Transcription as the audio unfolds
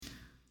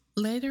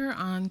Later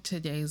on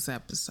today's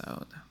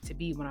episode. To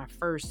be when I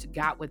first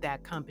got with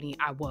that company,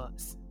 I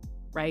was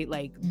right,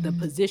 like the Mhm.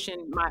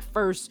 position, my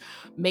first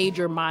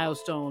major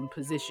milestone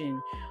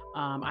position,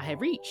 I had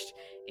reached,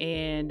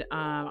 and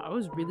I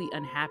was really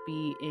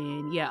unhappy.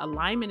 And yeah,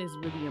 alignment is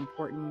really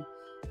important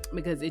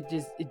because it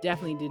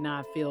definitely did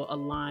not feel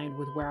aligned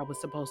with where I was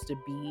supposed to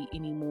be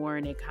anymore,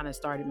 and it kind of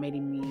started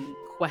making me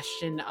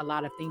question a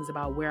lot of things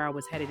about where I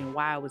was headed and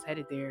why I was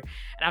headed there.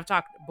 And I've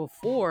talked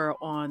before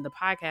on the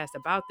podcast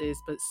about this,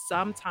 but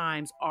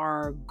sometimes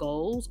our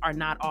goals are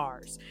not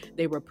ours.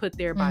 They were put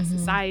there by Mhm.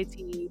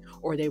 society,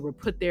 or they were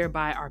put there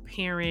by our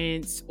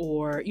parents,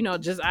 or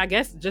just, I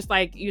guess, just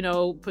like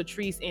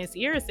Patrice and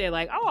Sierra said,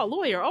 like, oh, a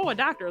lawyer, oh, a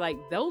doctor, like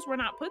those were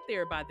not put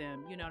there by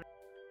them.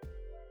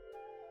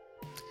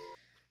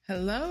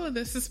 Hello,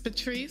 this is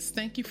Patrice.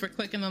 Thank you for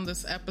clicking on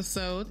this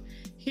episode.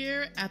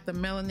 Here at the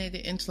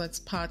Melanated Intellects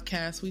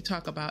podcast, we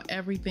talk about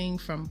everything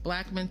from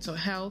Black mental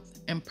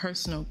health and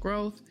personal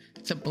growth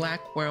to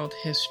Black world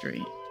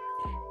history.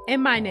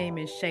 And my name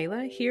is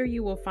Shayla. Here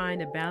you will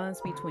find a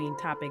balance between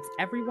topics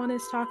everyone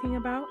is talking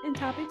about and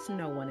topics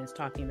no one is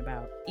talking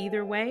about.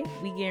 Either way,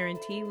 we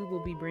guarantee we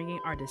will be bringing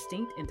our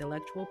distinct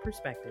intellectual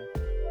perspective.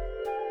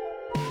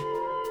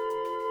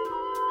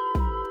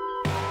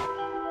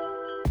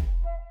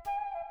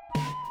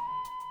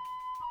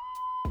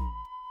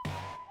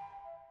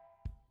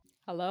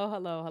 Hello,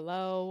 hello,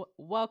 hello.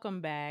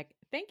 Welcome back.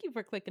 Thank you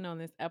for clicking on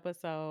this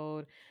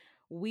episode.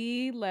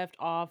 We left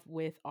off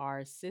with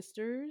our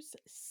sister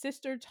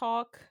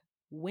talk,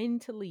 when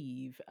to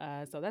leave.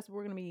 So that's what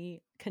we're going to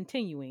be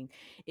continuing.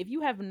 If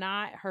you have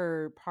not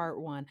heard part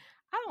one,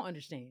 I don't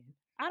understand.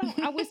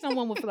 I wish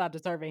someone would fill out the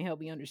survey and help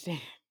me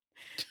understand.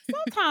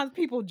 Sometimes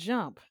people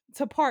jump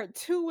to part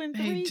two and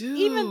They three,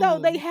 even though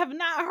they do. have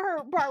not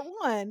heard part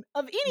one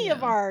of any of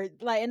Yeah. our,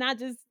 like, and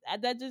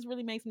that just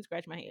really makes me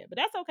scratch my head. But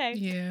that's okay.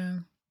 Yeah.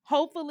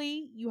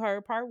 Hopefully you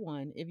heard part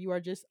one. If you are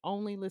just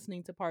only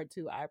listening to part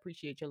two, I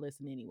appreciate your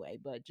listen anyway.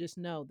 But just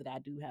know that I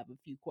do have a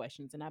few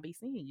questions, and I'll be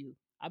seeing you.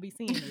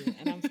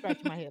 And I'm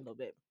scratching my head a little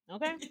bit.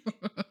 Okay.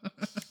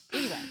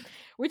 Anyway,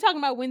 we're talking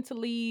about when to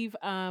leave.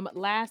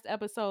 Last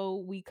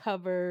episode we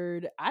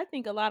covered, I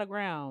think, a lot of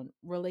ground,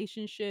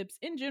 relationships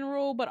in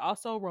general, but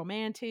also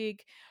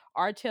romantic,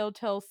 our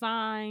telltale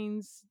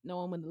signs,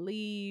 knowing when to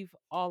leave,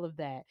 all of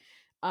that.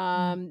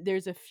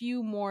 There's a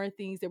few more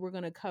things that we're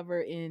going to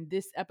cover in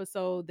this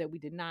episode that we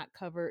did not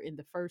cover in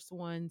the first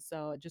one.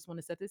 So I just want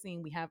to set the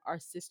scene. We have our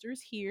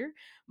sisters here.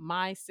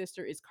 My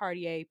sister is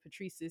Cartier,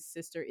 Patrice's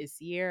sister is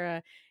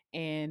Sierra,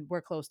 and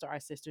we're close to our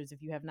sisters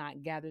if you have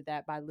not gathered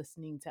that by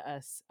listening to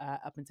us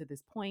up until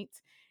this point.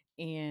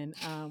 And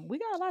we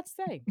got a lot to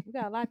say, we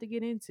got a lot to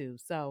get into.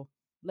 So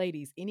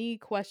ladies, any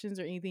questions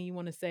or anything you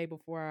want to say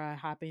before I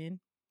hop in?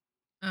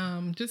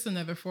 Just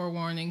another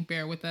forewarning.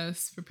 Bear with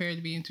us. Prepare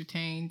to be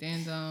entertained,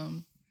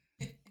 and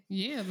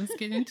yeah, let's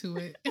get into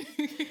it.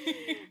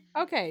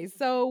 Okay,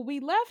 so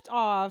we left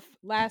off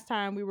last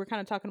time. We were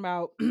kind of talking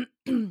about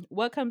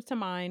what comes to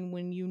mind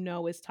when you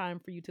know it's time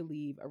for you to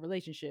leave a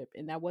relationship,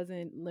 and that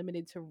wasn't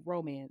limited to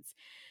romance.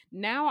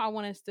 Now I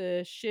want us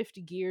to shift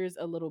gears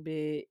a little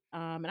bit,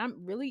 and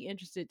I'm really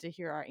interested to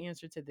hear our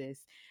answer to this.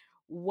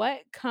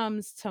 What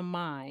comes to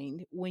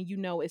mind when you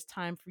know it's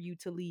time for you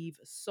to leave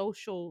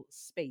social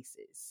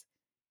spaces?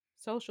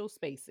 Social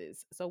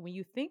spaces. So when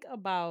you think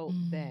about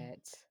Mm. that,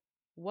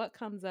 what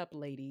comes up,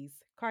 ladies?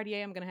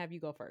 Cartier, I'm gonna have you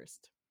go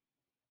first.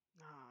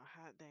 Oh,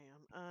 hot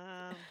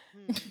damn.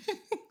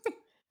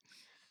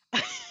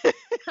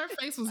 Her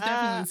face was uh,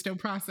 definitely still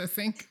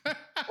processing.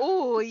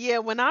 oh yeah.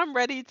 When I'm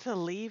ready to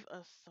leave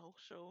a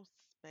social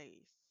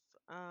space,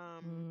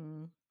 um,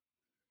 Mm.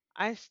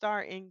 I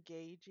start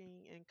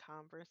engaging in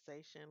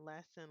conversation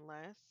less and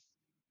less.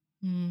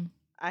 Mm.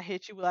 I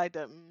hit you with like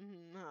the,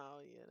 oh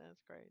yeah,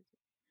 that's crazy.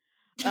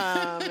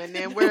 And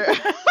then we're,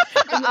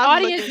 And the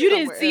I'm audience, looking you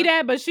didn't somewhere see else.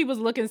 that, but she was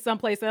looking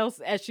someplace else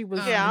as she was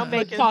Yeah, I'm Uh-huh. fake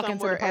looking talking to the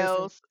somewhere person.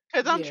 else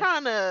because I'm Yeah.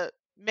 trying to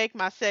make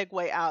my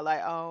segue out.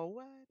 Like, oh,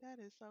 what? That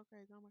is so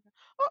crazy. Oh my god.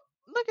 Oh,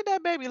 look at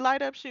that baby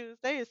light up shoes.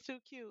 They is too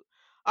cute.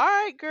 All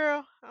right,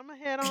 girl, I'm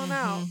gonna head on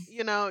out.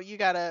 Mm-hmm. You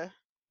gotta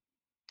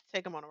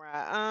take them on a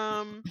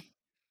ride.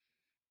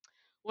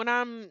 When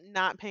I'm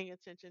not paying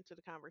attention to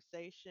the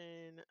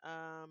conversation,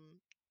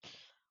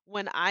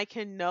 when I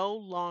can no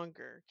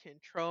longer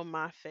control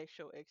my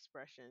facial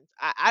expressions,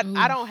 I Ooh.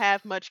 don't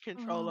have much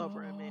control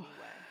over them Oh. anyway.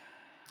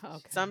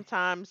 Okay.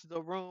 Sometimes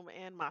the room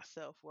and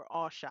myself were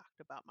all shocked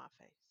about my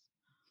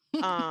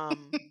face.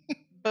 Um,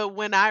 but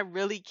when I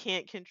really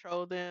can't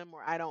control them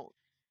or I don't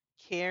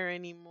care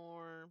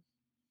anymore,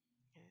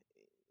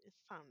 it's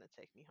time to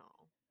take me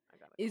home. I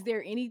gotta go Is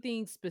there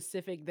anything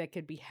specific that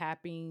could be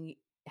happening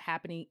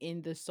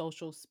in the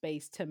social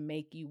space to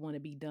make you want to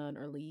be done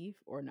or leave,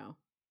 or no?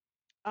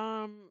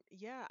 home.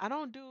 Yeah, I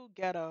don't do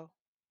ghetto.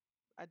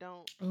 I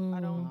don't I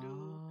Ooh. don't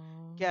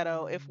do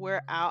ghetto. If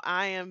we're Oh. out,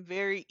 I am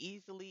very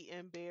easily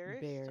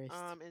embarrassed. Embarrassed.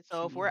 And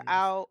so if we're Jesus.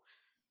 out,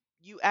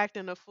 you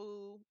acting a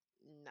fool.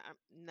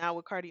 Now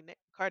with Cartier,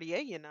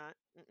 you're not.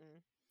 Mm-mm.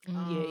 Yeah,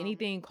 Mm.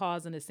 anything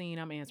causing a scene,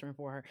 I'm answering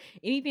for her.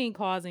 Anything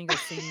causing a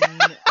scene,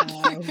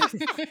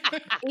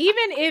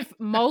 even if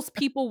most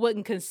people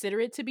wouldn't consider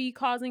it to be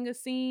causing a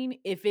scene,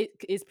 if it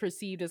is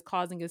perceived as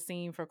causing a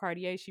scene for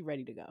Cartier, she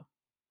ready to go.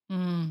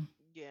 Mm,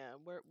 Yeah,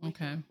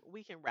 okay.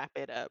 we can wrap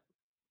it up.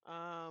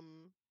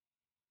 Um,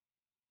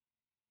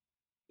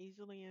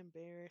 easily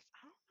embarrassed.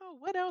 I don't know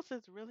what else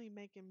is really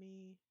making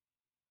me.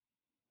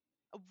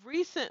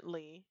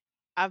 Recently,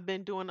 I've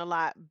been doing a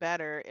lot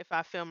better if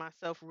I feel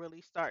myself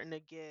really starting to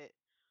get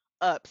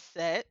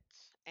upset,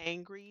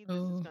 angry, this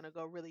is Oh. going to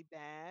go really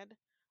bad.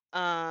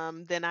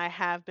 Then I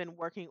have been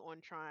working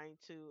on trying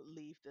to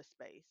leave the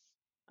space.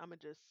 I'm going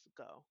to just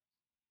go.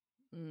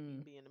 We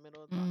can Mm. be in the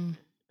middle of Mm. talking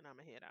and I'm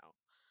going to head out.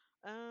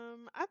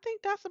 I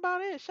think that's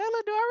about it.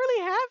 Shayla, do I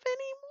really have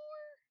any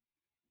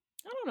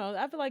I don't know.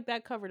 I feel like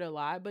that covered a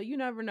lot, but you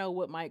never know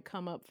what might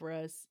come up for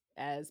us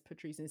as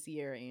Patrice and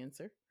Sierra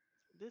answer.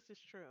 more? This is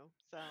true.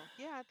 So,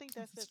 yeah, I think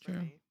This that's is it for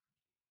true. me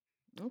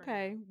for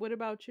Okay. now. What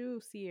about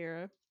you,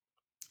 Sierra?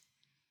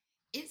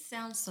 It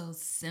sounds so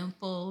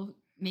simple.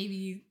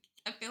 Maybe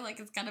I feel like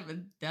it's kind of a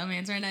dumb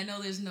answer, and I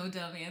know there's no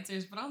dumb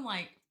answers, but I'm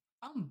like,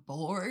 I'm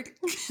bored.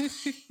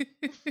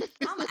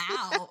 I'm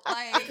out.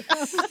 Like,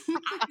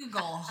 I could go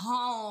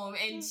home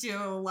and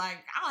chill. Like,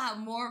 I'll have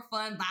more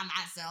fun by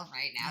myself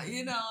right now,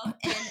 you know?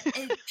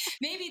 And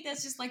maybe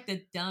that's just like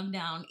the dumbed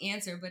down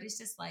answer, but it's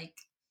just like,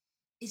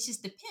 it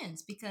just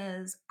depends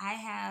because I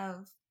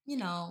have,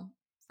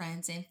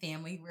 friends and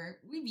family where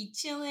we be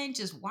chilling,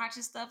 just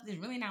watching stuff. There's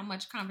really not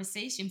much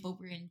conversation, but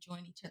we're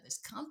enjoying each other's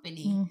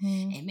company.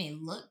 Mm-hmm. It may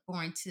look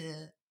boring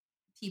to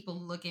people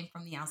looking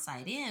from the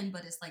outside in,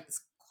 but it's like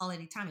it's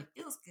quality time. It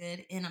feels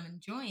good and I'm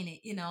enjoying it.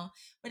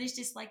 But it's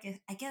just like,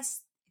 I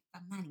guess if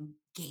I'm not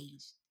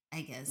engaged,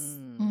 I guess.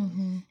 Mm.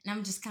 Mm-hmm. And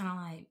I'm just kind of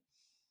like,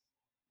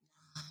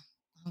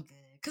 I'm good.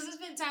 Because there's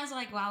been times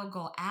like where I would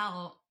go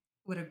out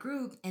with a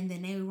group and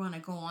then they would want to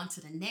go on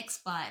to the next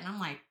spot. And I'm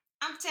like,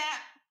 I'm tapped.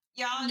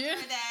 Y'all enjoy Yeah.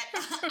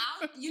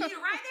 that. You need a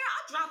ride there?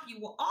 I'll drop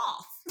you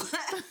off.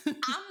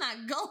 I'm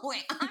not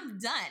going. I'm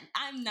done.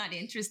 I'm not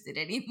interested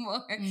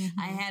anymore. Mhm.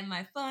 I had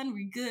my fun.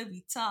 We good.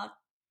 We talked.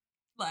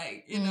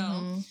 Like,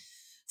 Mhm.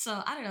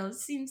 So I don't know. It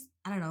seems,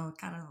 I don't know,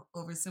 kind of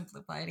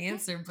oversimplified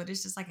answer, but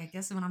it's just like, I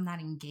guess when I'm not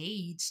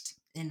engaged,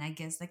 and I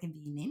guess that can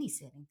be in any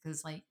setting.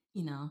 Because, like,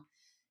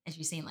 as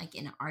you're saying, like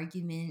in an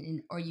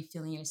argument, or you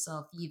feeling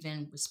yourself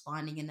even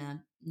responding in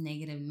a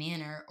negative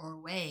manner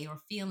or way or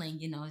feeling,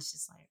 it's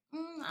just like,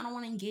 I don't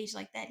want to engage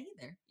like that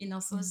either.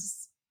 So it's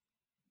just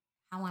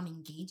how I'm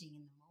engaging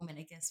in the moment,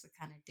 I guess, would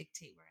kind of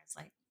dictate where it's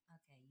like,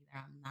 okay,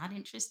 either I'm not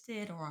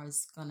interested or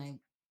it's going to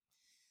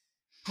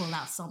pull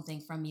out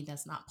something from me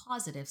that's not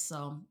positive.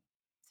 So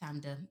time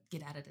to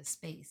get out of this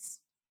space.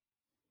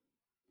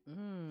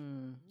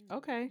 Mm. Mm.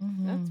 Okay,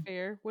 that's Mhm.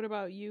 fair. What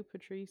about you,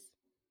 Patrice?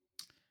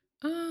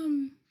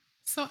 Um.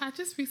 So I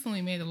just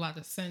recently made a lot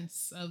of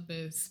sense of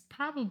this.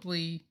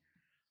 Probably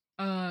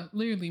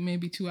literally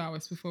maybe 2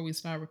 hours before we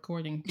started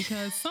recording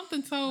because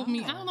something told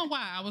me, I don't Oh. know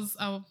why, I was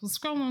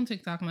scrolling on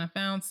TikTok and I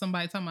found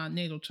somebody talking about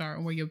natal chart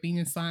and where your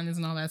Venus sign is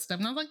and all that stuff,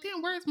 and I was like,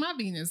 damn, where's my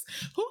Venus?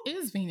 Who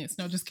is Venus?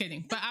 No, just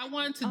kidding. But I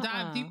wanted to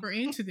dive deeper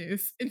into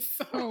this, and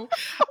so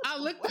I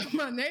looked What? at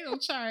my natal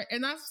chart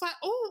and I was like,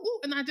 oh,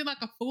 and I did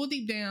like a full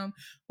deep down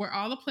where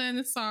all the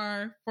planets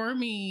are for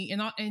me,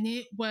 and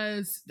it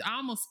was, I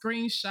almost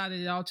screenshotted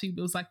it all to you, but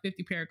it was like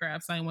 50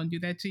 paragraphs. I didn't want to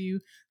do that to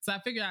you, so I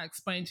figured I'd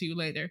explain to you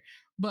later,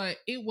 but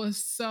it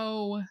was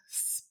so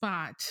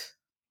spot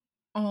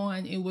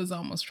on. It was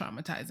almost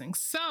traumatizing.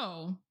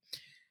 So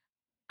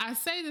I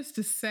say this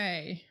to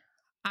say,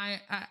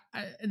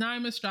 and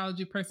I'm an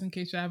astrology person, in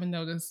case you haven't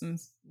noticed, and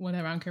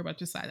whatever, I don't care about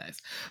your side eyes.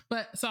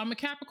 But so I'm a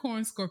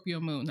Capricorn, Scorpio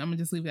moon. I'm gonna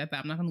just leave it at that.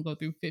 I'm not gonna go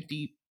through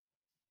 50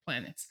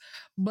 planets.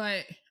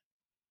 But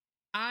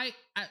I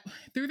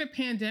through the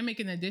pandemic,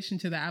 in addition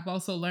to that, I've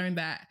also learned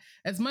that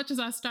as much as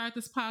I start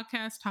this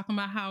podcast talking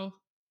about how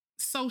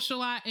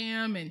social I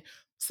am and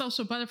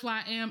social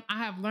butterfly I am, I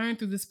have learned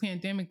through this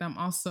pandemic that I'm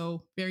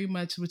also very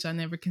much, which I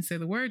never can say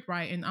the word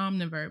right, an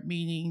omnivore,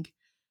 meaning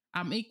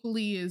I'm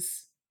equally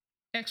as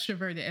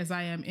extroverted as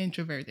I am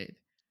introverted.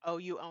 Oh,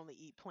 you only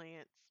eat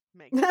plants.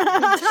 Makes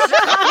sense.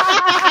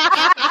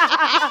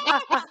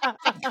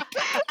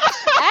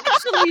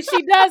 Actually,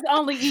 she does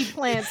only eat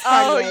plants,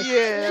 Oh Cartier.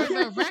 yeah.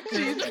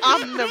 Resurrected. She's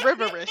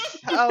omnivorous.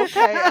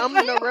 Okay,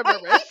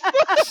 omnivorous.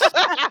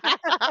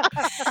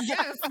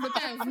 Yes, but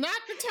that is not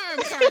the term,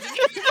 Cardi.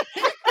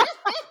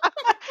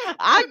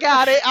 I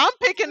got it. I'm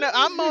picking up.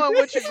 I'm on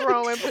what you're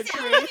growing,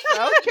 Patrice.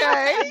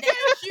 Okay. Thank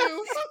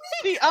you.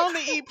 She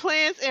only eat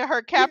plants and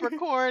her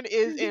Capricorn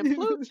is in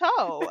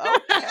Pluto.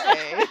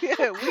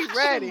 Okay. We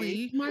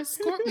ready. Actually, my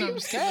Scorpio. No, I'm We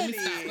just kidding.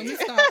 Let me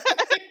stop. Let me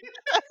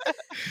ready. stop.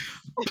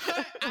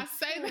 But I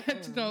say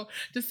that to go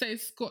to say,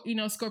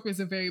 Scorpio is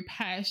a very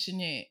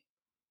passionate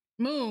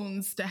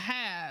moons to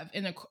have,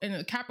 and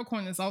a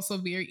Capricorn is also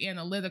very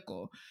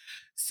analytical.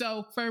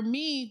 So for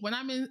me, when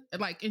I'm in,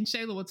 like, and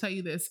Shayla will tell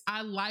you this,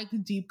 I like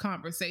deep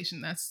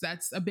conversation. That's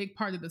a big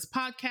part of this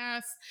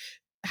podcast.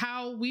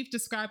 how we've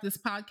described this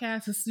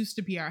podcast, this used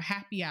to be our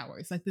happy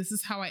hours. Like, this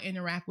is how I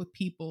interact with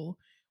people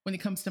when it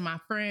comes to my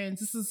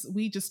friends.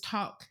 We just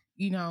talk,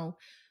 you know.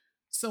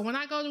 So when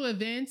I go to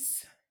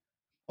events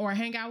or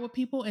hang out with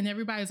people and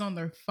everybody's on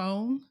their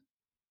phone,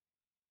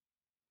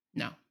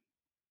 no,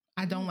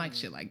 I don't like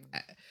shit like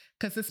that.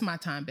 Because it's my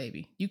time,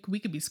 baby. We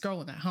could be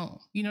scrolling at home.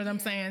 You know what I'm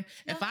saying?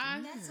 No,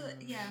 that's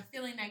what,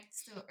 feeling like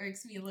still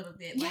irks me a little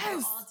bit. Like,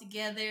 we're all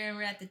together and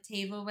we're at the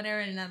table, whatever,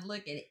 and I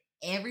look at it.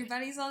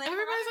 Everybody's on their phone.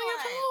 Everybody's on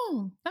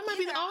your phone. That might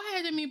be the old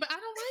head in me, but I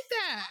don't like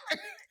that.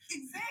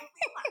 Exactly.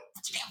 Like,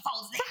 put your damn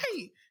phones down.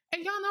 Right.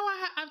 And y'all know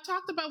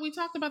we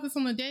talked about this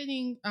on the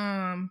dating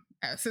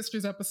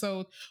sisters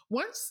episode.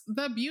 Once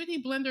the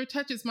beauty blender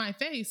touches my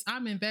face,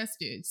 I'm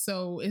invested.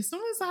 So as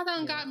soon as I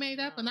done got made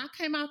up and I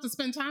came out to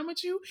spend time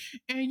with you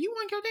and you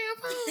on your damn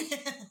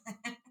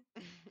phone.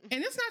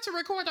 And it's not to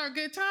record our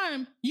good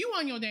time. You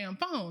on your damn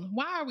phone.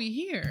 Why are we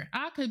here?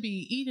 I could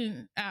be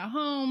eating at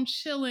home,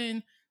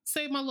 chilling,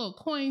 save my little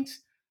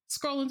coins,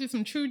 scrolling through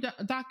some true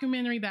crime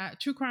documentary that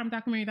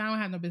I don't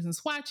have no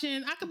business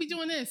watching. I could be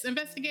doing this,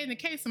 investigating a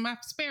case in my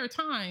spare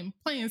time,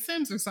 playing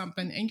Sims or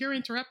something, and you're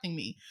interrupting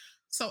me.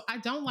 So I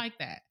don't like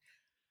that.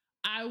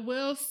 I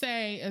will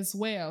say as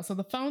well, so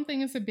the phone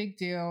thing is a big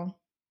deal.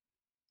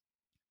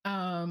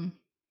 I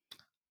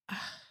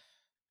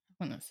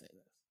want to say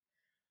this.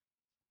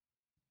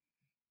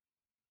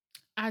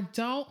 I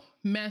don't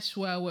mesh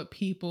well with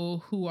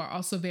people who are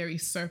also very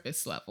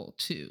surface level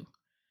too,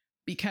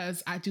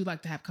 because I do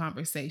like to have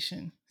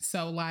conversation.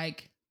 So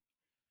like,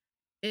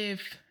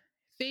 if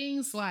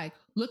things like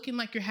looking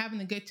like you're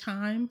having a good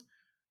time,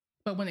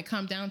 but when it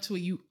comes down to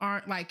it, you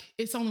aren't, like,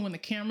 it's only when the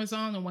camera's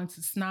on, and once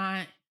it's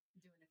not.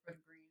 Doing it for the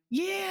gram.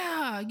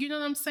 Yeah, you know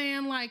what I'm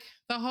saying? Like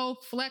the whole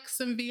flex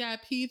and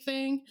VIP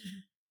thing. Mm-hmm.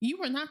 You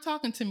were not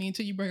talking to me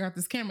until you bring out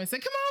this camera and say,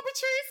 "Come on,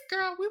 Patrice,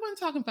 girl, we weren't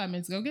talking 5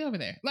 minutes ago. Get over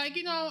there." Like,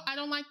 you know, I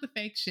don't like the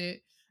fake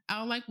shit. I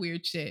don't like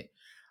weird shit.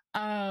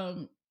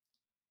 God,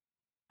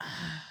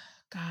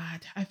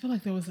 I feel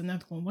like there was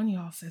another one. One of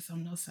y'all said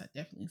something else that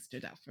definitely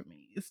stood out for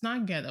me. It's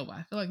not ghetto, but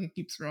I feel like it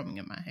keeps roaming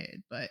in my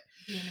head. But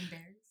being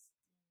embarrassed.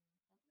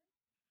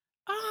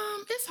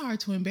 It's hard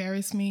to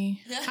embarrass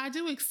me. I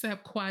do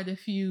accept quite a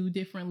few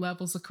different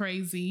levels of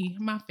crazy.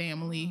 My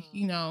family,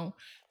 you know,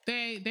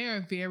 they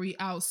are very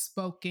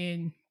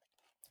outspoken.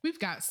 We've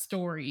got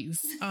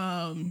stories.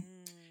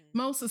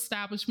 Most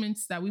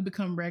establishments that we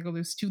become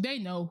regulars to, they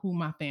know who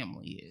my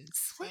family is.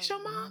 Where's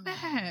your mom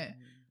at?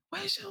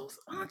 Where's your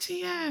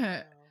auntie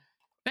at?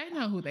 They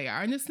know who they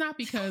are. And it's not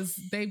because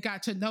they've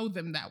got to know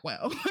them that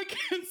well.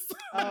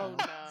 Oh,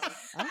 no.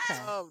 Okay.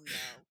 Oh, no.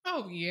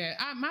 Oh, yeah.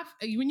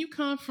 When you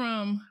come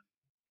from,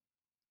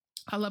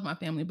 I love my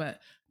family, but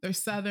they're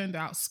Southern,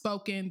 they're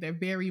outspoken, they're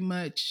very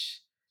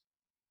much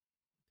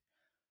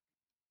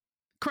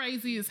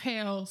crazy as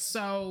hell.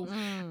 So,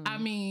 I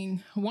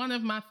mean, one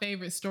of my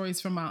favorite stories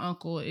from my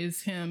uncle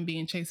is him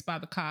being chased by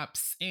the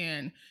cops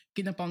and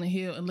getting up on the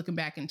hill and looking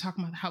back and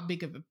talking about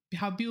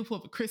how beautiful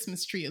of a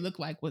Christmas tree it looked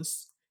like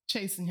was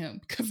chasing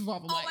him because of all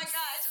the lights.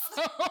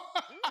 Oh my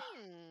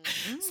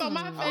gosh. So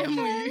my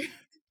family,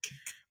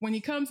 when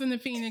he comes into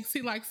Phoenix,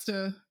 he likes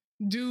to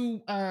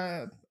do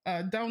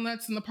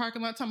donuts in the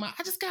parking lot talking about,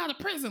 "I just got out of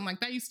prison." Like,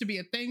 that used to be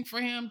a thing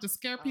for him to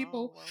scare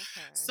people. Oh,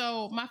 okay.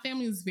 So my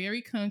family is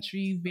very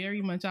country,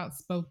 very much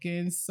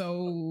outspoken.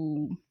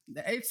 So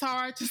it's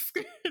hard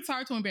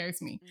to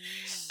embarrass me.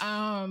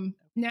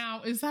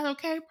 Now, is that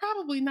okay?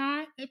 Probably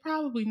not.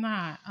 Probably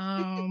not.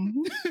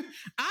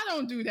 I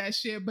don't do that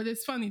shit, but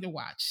it's funny to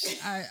watch.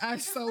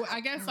 So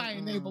I guess I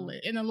enable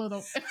it in a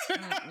little. It's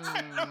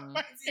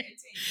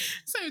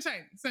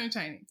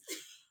entertaining.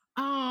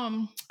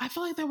 I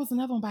feel like there was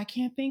another one, but I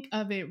can't think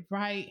of it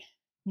right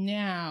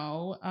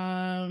now.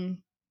 I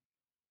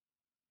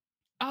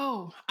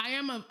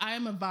am a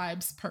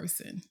vibes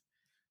person.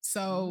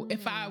 So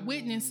if I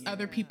witness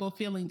other people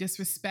feeling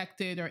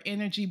disrespected or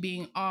energy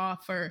being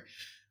off, or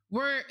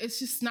it's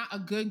just not a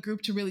good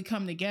group to really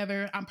come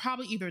together, I'm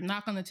probably either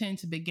not going to attend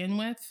to begin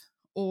with,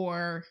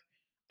 or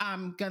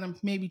I'm going to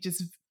maybe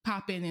just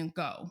pop in and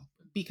go,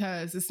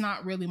 because it's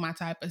not really my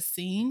type of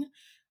scene.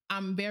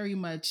 I'm very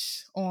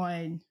much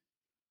on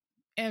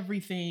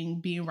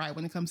everything being right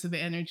when it comes to the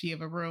energy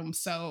of a room.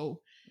 So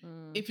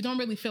if it don't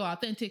really feel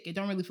authentic, it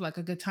don't really feel like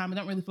a good time, it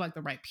don't really feel like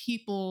the right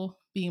people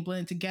being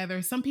blended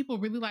together. Some people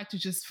really like to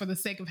just, for the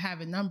sake of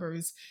having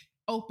numbers,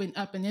 open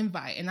up an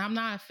invite. And I'm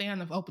not a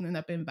fan of opening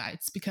up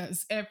invites,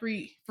 because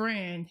every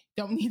friend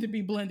don't need to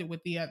be blended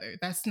with the other.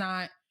 That's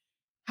not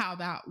how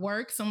that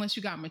works, unless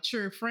you got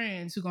mature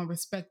friends who gonna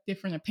respect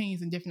different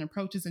opinions and different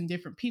approaches and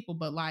different people.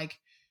 But like,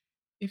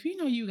 if you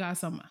know you got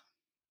some,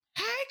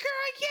 "Hey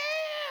girl, yeah,"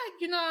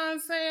 you know what I'm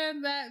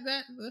saying?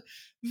 That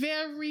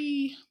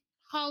very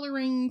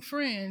hollering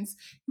friends,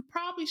 you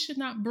probably should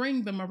not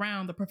bring them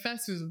around the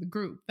professors of the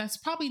group. That's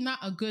probably not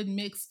a good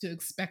mix to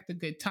expect a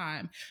good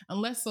time,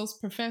 unless those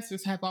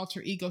professors have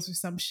alter egos or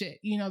some shit.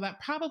 You know, that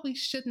probably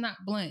should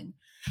not blend.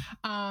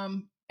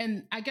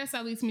 And I guess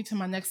that leads me to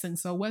my next thing.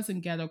 So it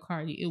wasn't ghetto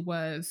Cardi. It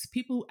was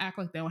people who act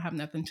like they don't have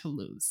nothing to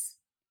lose.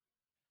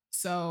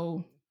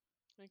 So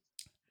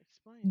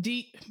Explain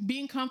that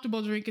being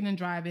comfortable drinking and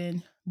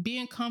driving,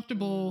 being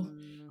comfortable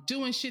Mm.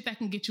 doing shit that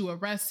can get you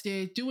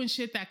arrested, doing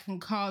shit that can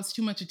cause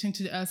too much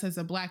attention to us as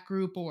a black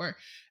group, or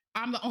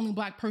I'm the only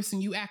black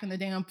person, you acting the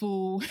damn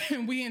fool,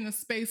 and we in a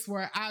space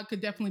where I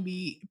could definitely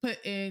be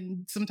put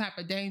in some type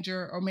of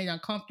danger or made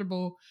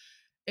uncomfortable.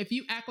 If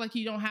you act like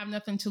you don't have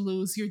nothing to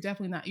lose, you're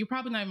probably not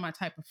even my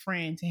type of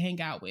friend to hang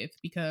out with,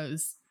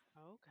 because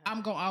one. I'm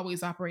Okay. gonna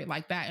always operate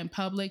like that in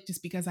public,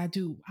 just because I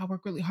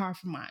work really hard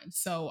for mine.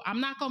 So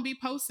I'm not gonna be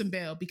posting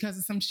bail because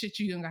of some shit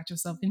you done got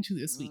yourself into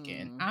this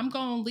weekend. I'm Mm.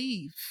 gonna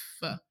leave.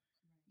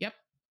 Yep,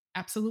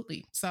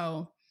 absolutely.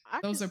 So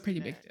I those can are see pretty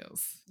big that.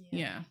 deals. Yeah.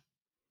 Yeah.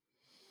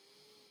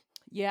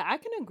 Yeah, I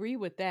can agree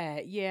with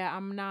that. Yeah,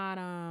 I'm not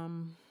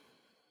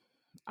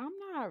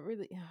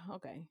really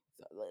okay.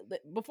 So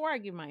before I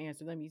give my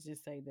answer, let me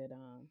just say that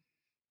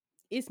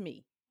it's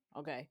me.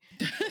 Okay.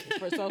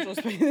 For social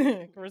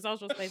space for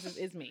social spaces,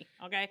 it's me.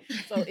 Okay.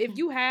 So if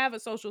you have a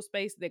social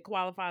space that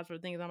qualifies for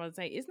things I'm about to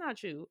say, it's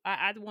not you.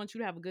 I want you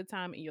to have a good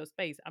time in your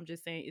space. I'm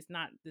just saying it's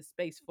not the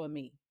space for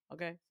me.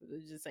 Okay. So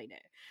let's just say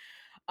that.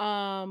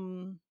 I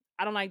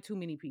don't like too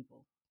many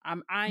people.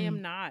 I am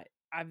Mm. not.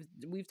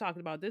 We've talked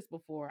about this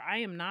before. I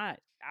am not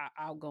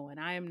outgoing.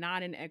 I am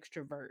not an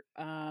extrovert.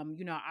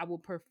 I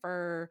would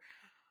prefer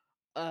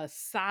a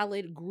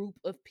solid group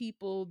of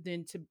people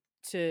than to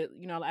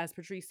as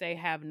Patrice say,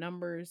 have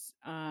numbers.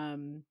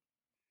 Because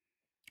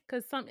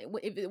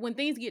when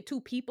things get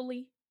too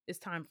peoply, it's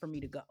time for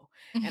me to go,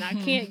 and I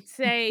can't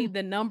say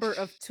the number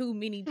of too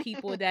many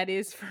people that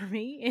is for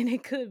me, and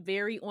it could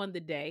vary on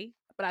the day.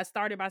 But I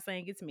started by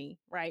saying it's me,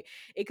 right?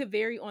 It could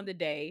vary on the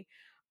day.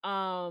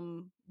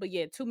 But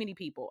yeah, too many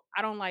people.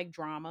 I don't like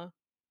drama.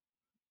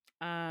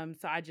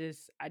 So I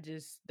just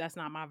that's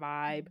not my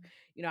vibe.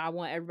 I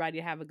want everybody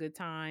to have a good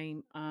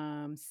time.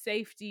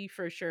 Safety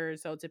for sure.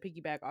 So to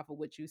piggyback off of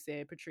what you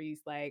said,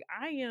 Patrice, like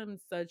I am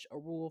such a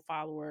rule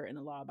follower and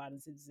a law abiding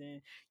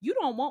citizen. You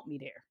don't want me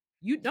there.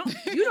 You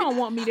don't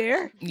want me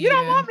there. You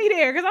don't Yeah. want me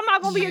there because I'm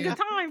not gonna be a Yeah. good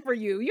time for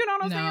you. You know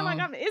what I'm saying? Like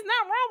No. it's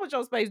not wrong with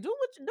your space. Do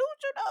what you do.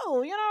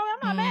 I'm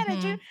not mad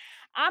at you. Mm-hmm.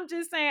 I'm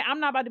just saying I'm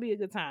not about to be a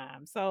good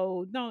time.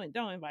 So don't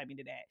invite me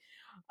to that.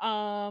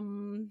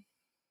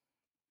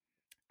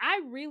 I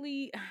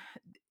really,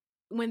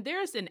 when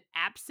there's an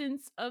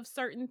absence of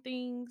certain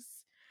things,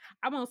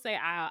 I won't say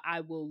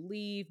I will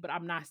leave, but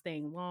I'm not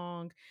staying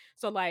long.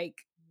 So like,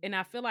 and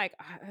I feel like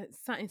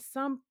in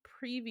some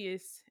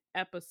previous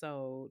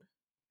episode,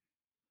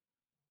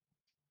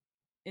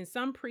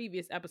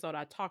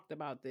 I talked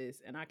about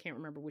this, and I can't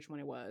remember which one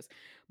it was,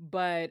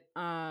 but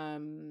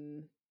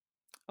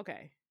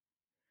okay,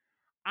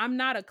 I'm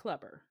not a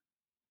clubber.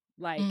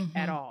 Like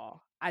at Mm-hmm.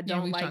 all. I Yeah,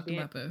 don't we've like talked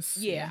about this.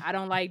 yeah, Yeah. I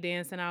don't like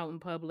dancing out in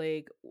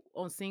public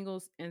on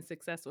singles and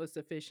successful is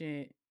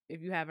sufficient.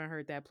 If you haven't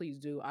heard that, please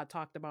do. I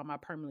talked about my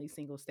permanently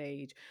single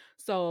stage.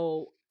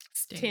 So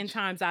 10 Stage.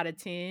 times out of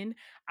 10,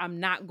 I'm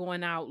not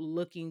going out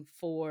looking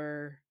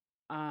for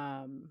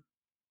um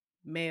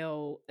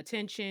male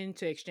attention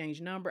to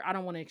exchange number. I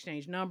don't want to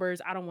exchange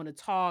numbers. I don't want to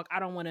talk. I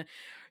don't want to.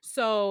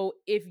 So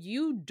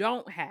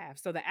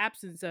the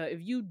absence of,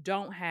 if you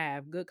don't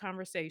have good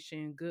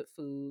conversation, good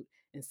food,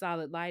 and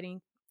solid lighting,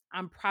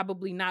 I'm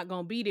probably not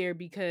going to be there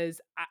because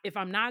if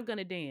I'm not going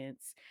to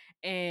dance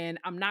and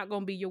I'm not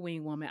going to be your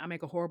wing woman, I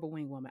make a horrible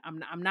wing woman.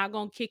 I'm not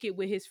going to kick it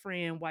with his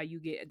friend while you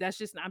get,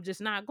 I'm just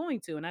not going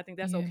to. And I think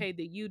that's Yeah. okay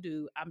that you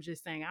do. I'm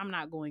just saying I'm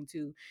not going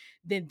to,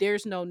 then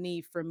there's no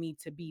need for me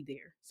to be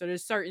there. So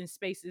there's certain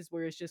spaces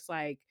where it's just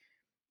like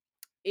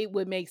it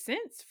would make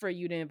sense for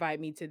you to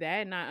invite me to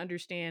that. And I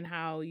understand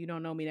how you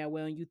don't know me that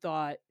well and you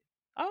thought,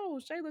 oh,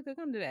 Shayla could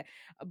come to that.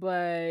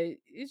 But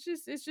it's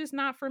just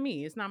not for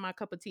me. It's not my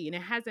cup of tea. And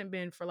it hasn't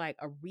been for like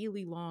a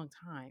really long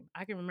time.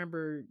 I can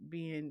remember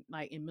being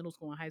like in middle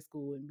school and high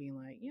school and being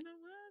like, you know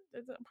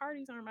what?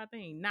 Parties aren't my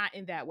thing. Not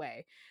in that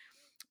way.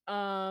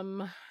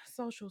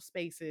 Social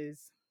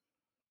spaces.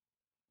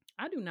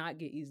 I do not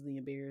get easily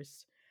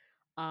embarrassed.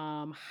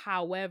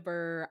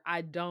 However,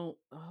 I don't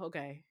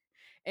okay.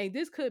 And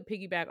this could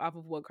piggyback off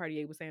of what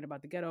Cartier was saying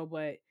about the ghetto,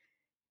 but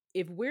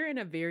if we're in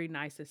a very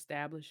nice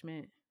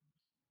establishment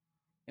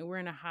and we're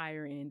in a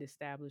higher end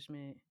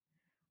establishment,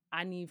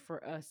 I need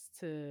for us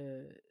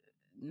to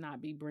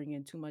not be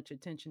bringing too much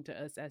attention to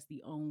us as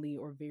the only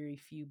or very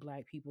few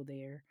black people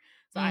there.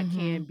 So I Mm-hmm.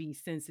 can be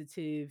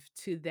sensitive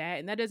to that.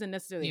 And that doesn't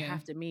necessarily Yeah.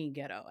 have to mean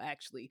ghetto,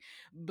 actually.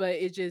 But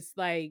it's just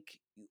like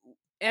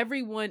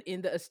everyone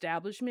in the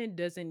establishment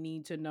doesn't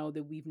need to know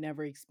that we've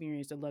never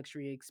experienced a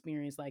luxury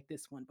experience like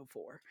this one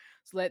before.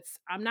 So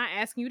I'm not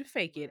asking you to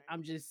fake it. Right.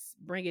 I'm just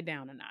bring it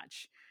down a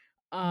notch.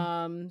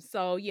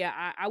 So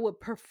yeah, I would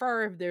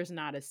prefer if there's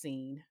not a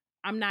scene.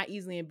 I'm not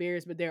easily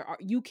embarrassed, but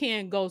you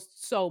can go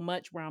so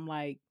much where I'm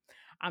like,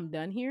 I'm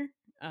done here,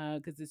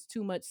 because it's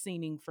too much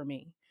scening for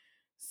me.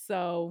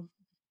 So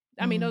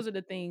I mean, Mm-hmm. those are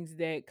the things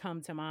that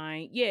come to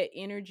mind. Yeah,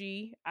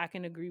 energy. I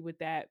can agree with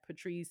that.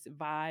 Patrice,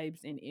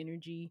 vibes and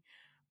energy.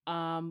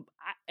 And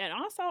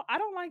also I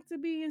don't like to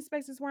be in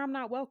spaces where I'm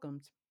not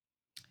welcomed.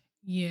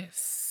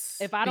 Yes.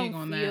 If I Big don't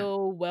on that.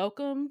 feel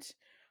welcomed,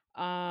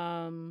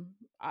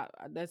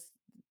 That's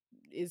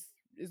it's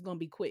it's gonna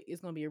be quick.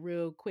 It's gonna be a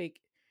real quick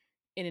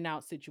in and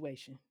out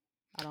situation.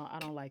 I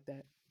don't like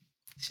that.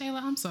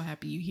 Shayla, I'm so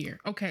happy you here.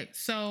 Okay,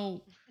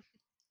 so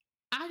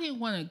I didn't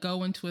want to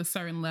go into a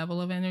certain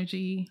level of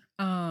energy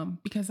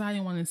because I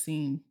didn't want to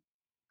seem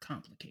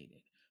complicated.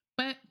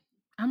 But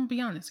I'm gonna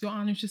be honest, your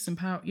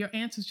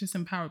answers just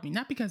empowered me.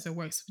 Not because it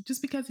works,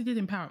 just because it did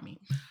empower me.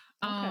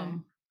 Okay.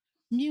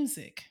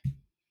 Music.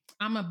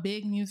 I'm a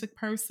big music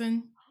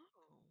person.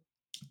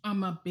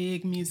 I'm a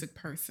big music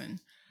person.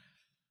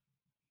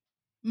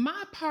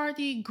 My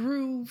party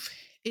groove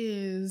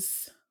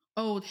is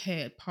old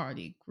head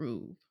party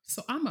groove.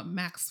 So I'm a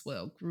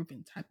Maxwell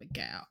grooving type of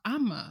gal.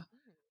 I'm a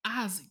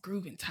Ozzy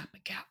grooving type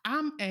of gal.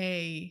 I'm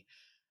a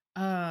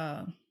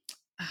God,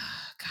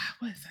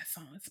 what is that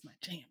song? It's my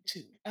jam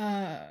too.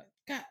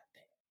 God,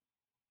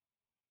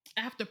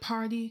 after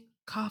party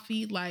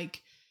coffee,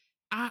 like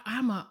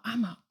I'm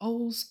a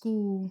old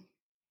school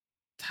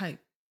type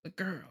of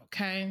girl.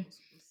 Okay,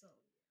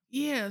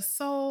 yeah,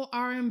 soul,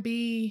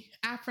 R&B,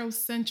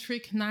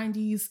 Afrocentric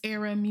 '90s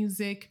era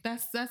music.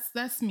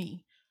 That's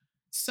me.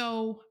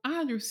 So I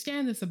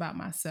understand this about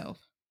myself.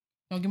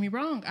 Don't get me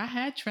wrong. I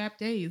had trap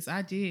days.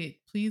 I did.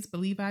 Please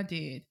believe I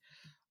did.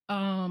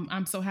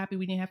 I'm so happy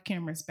we didn't have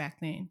cameras back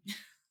then.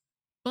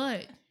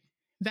 But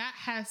that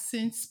has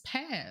since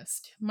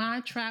passed.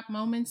 My trap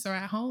moments are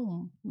at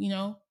home,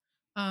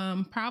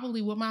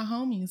 probably with my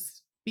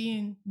homies,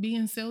 being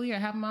silly or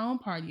having my own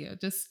party or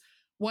just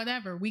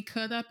whatever. We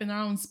cut up in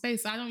our own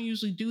space. I don't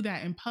usually do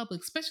that in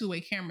public, especially the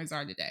way cameras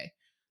are today.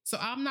 So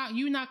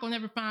you're not gonna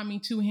ever find me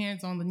two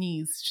hands on the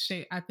knees.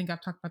 I think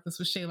I've talked about this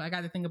with Shayla. I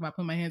got to think about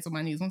putting my hands on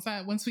my knees.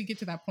 Once we get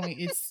to that point,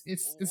 I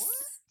it's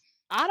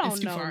don't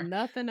too know far.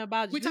 nothing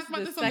about you. We This talked is about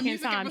the this on the second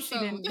music time she episode.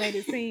 didn't made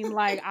it seem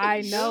like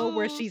I know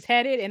where she's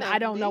headed and I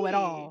don't know at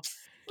all.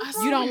 What's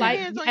You wrong don't with your like,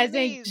 hands on your as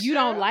in knees, you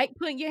don't girl? like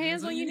putting your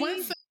hands on your Once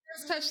knees? the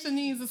hands touch the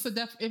knees,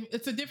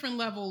 it's a different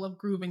level of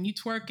grooving. You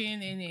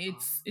twerking, and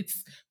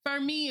it's for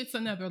me, it's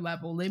another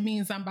level. It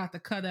means I'm about to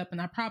cut up,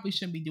 and I probably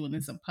shouldn't be doing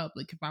this in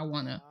public if I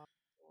wanna.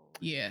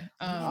 Yeah.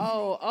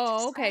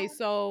 Okay.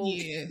 So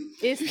Yeah.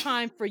 it's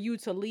time for you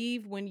to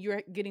leave when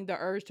you're getting the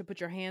urge to put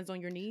your hands on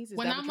your knees. Is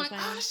When that I'm what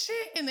like, you're oh saying?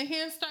 shit, and the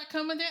hands start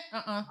coming in,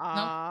 no,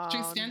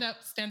 Patrice, stand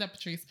up,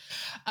 Patrice.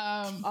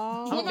 I'm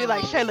Oh, gonna With be my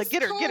like, Shayla, homies,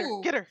 get her, get her,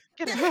 cool. get her,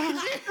 get her.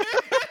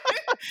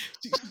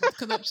 She about to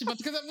cut up. She about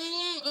to cut up.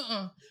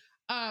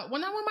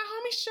 When I'm with my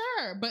homies,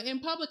 sure, but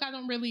in public, I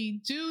don't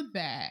really do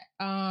that.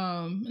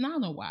 And I don't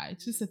know why.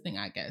 It's just a thing,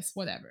 I guess.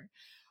 Whatever.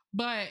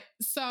 But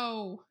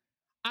so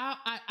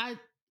I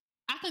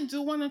can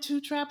do one or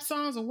two trap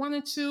songs or one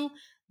or two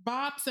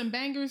bops and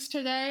bangers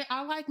today.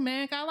 I like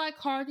Meg. I like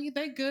Cardi.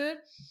 They good.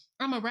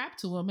 I'm a rap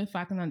to them if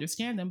I can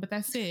understand them, but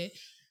that's it.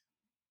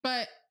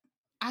 But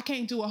I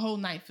can't do a whole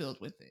night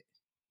filled with it.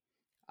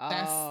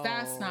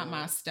 That's not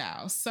my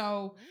style.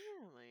 So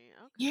Really?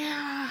 Okay.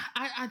 yeah,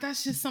 I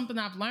that's just something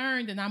I've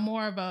learned, and I'm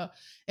more of a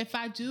if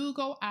I do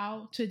go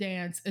out to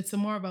dance, it's a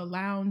more of a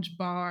lounge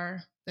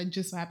bar that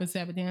just happens to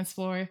have a dance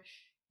floor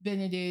than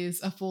it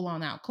is a full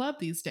on out club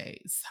these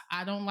days.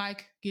 I don't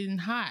like getting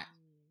hot.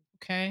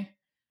 Okay,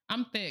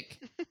 I'm thick.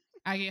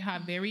 I get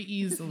hot very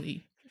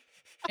easily.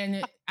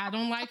 And I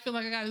don't feel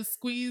like I got to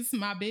squeeze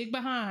my big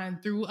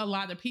behind through a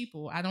lot of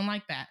people. I don't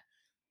like that.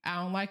 I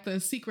don't like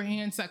the secret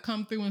hands that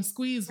come through and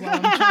squeeze while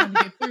I'm trying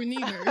to get through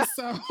neither.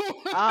 So,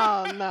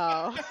 Oh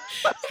no.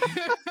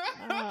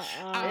 I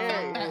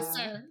felt that,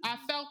 sir. I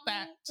felt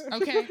that.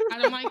 Okay, I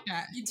don't like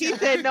that. He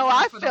said, "No,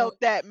 I felt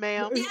that,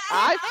 ma'am.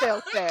 I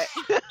felt that."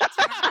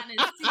 Trying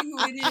to see who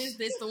it is.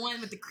 It's the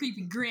one with the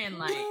creepy grin,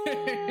 like.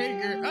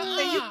 And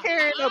you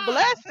carrying a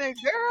blessing,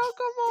 girl.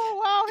 Come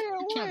on, out here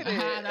Trying with to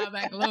hide it. all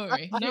that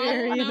glory. No,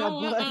 Carrying a no,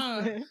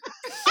 blessing.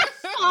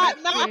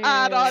 Not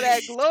hide all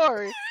that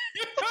glory.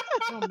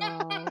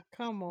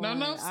 Come on.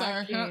 No,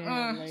 sir.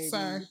 Ladies.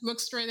 Sir. Look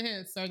straight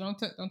ahead, sir. Don't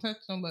touch,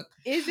 don't look.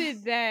 Is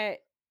it that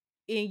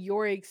in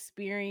your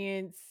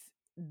experience,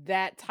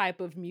 that type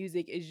of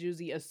music is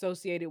usually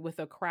associated with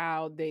a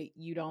crowd that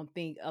you don't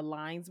think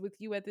aligns with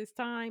you at this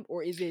time?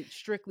 Or is it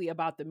strictly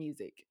about the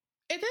music?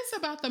 It is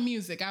about the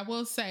music, I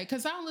will say,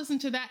 because I listen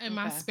to that in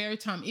my spare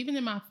time, even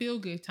in my feel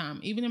good time,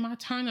 even in my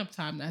turn up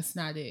time. That's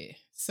not it.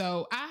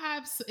 So I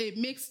have it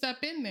mixed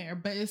up in there,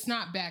 but it's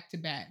not back to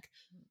back.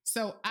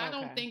 So I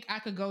don't think I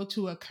could go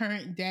to a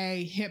current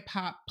day hip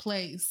hop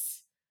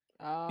place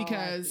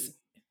because,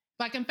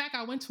 like, in fact,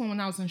 I went to one when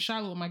I was in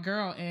Charlotte with my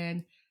girl,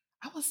 and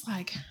I was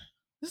like,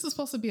 "This is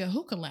supposed to be a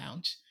hookah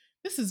lounge.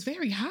 This is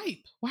very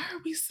hype. Why are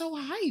we so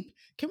hype?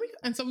 Can we?"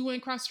 And so we went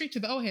across the street to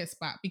the old head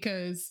spot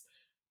because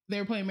they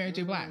were playing Mary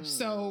J. Blige.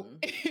 So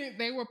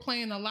they were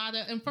playing a lot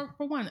of, and for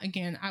one,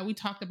 again, we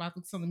talked about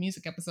this on the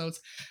music episodes.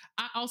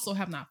 I also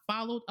have not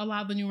followed a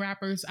lot of the new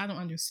rappers. I don't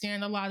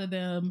understand a lot of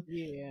them.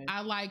 Yeah.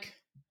 I like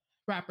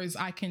rappers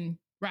I can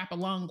rap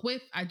along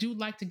with. I do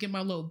like to get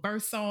my little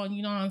bursts on,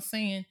 you know what I'm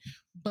saying?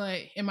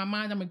 But in my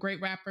mind, I'm a great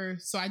rapper.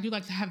 So I do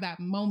like to have that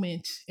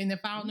moment. And if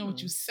I don't know what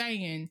you're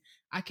saying,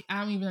 I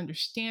don't even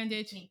understand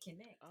it. Can't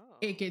connect. Oh.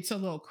 It gets a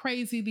little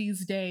crazy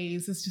these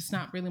days. It's just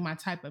not really my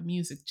type of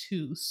music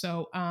too.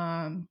 So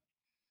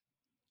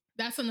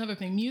that's another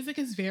thing. Music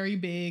is very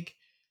big.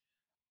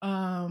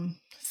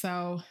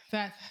 So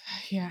that,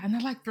 yeah, and I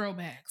like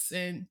throwbacks.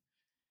 And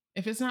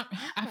if it's not,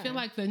 I feel Okay.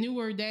 like the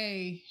newer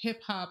day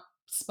hip hop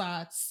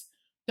spots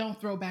don't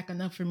throw back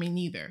enough for me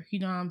neither. You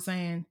know what I'm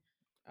saying?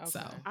 So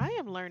Okay. I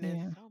am learning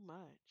yeah, so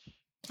much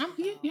about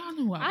y'all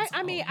know I was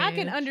I an mean, old I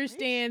can head.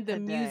 Patrice understand the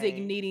music today.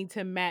 needing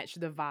to match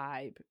the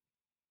vibe.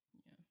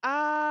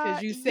 Yeah,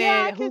 Because you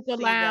I said could hookah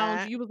see lounge.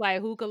 that. You was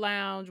like hookah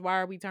lounge. Why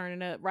are we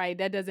turning up? Right.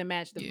 That doesn't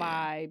match the Yeah,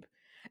 vibe.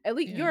 At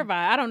least yeah. your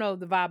vibe. I don't know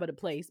the vibe of the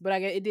place, but I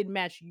guess it didn't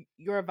match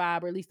your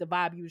vibe, or at least the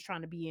vibe you was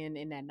trying to be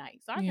in that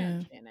night. So I can Yeah.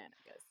 understand that,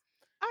 I guess.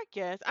 I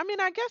guess. I mean,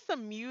 I guess the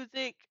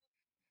music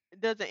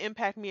doesn't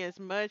impact me as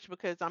much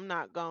because I'm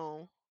not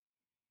gonna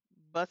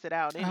bust it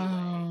out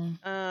anyway.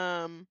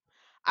 Um.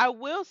 I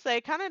will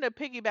say, kind of to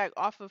piggyback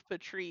off of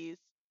Patrice,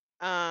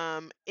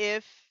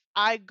 if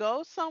I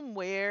go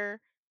somewhere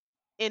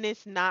and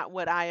it's not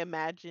what I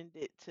imagined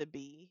it to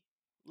be,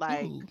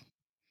 like Ooh.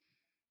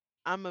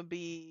 I'm gonna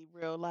be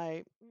real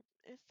like,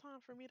 it's time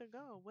for me to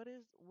go. What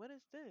is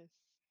this?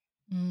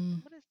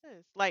 Mm. What is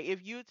this? Like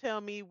if you tell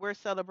me we're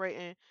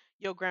celebrating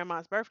your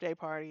grandma's birthday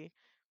party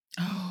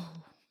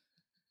Oh.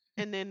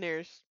 and then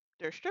there's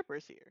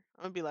strippers here,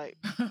 I'm gonna be like,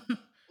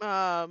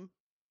 um,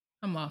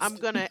 I'm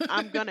lost.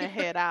 I'm gonna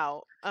head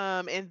out.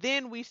 And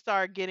then we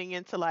start getting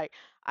into like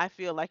I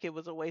feel like it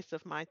was a waste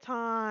of my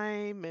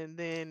time, and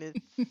then it's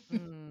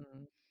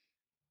Mm.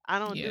 I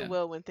don't do Yeah.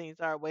 well when things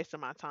are a waste of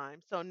my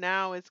time. So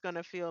now it's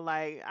gonna feel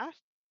like I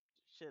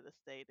should have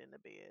stayed in the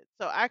bed.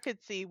 So I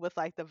could see with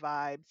like the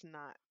vibes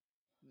not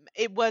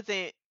it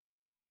wasn't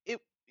it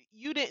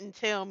you didn't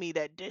tell me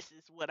that this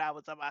is what I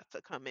was about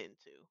to come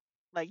into.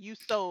 Like you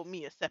sold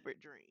me a separate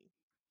dream.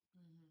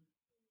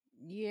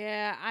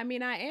 Yeah, I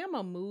mean, I am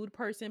a mood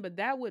person, but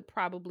that would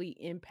probably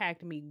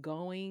impact me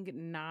going,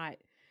 not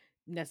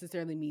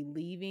necessarily me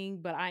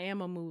leaving. But I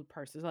am a mood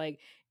person. Like,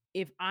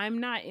 if I'm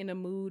not in a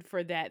mood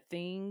for that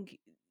thing,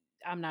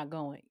 I'm not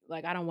going.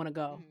 Like, I don't want to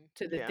go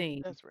to the Yeah,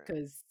 thing that's real.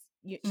 because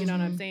you know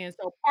what I'm Mm-hmm. saying.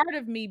 So part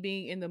of me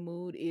being in the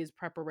mood is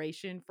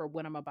preparation for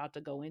what I'm about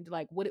to go into.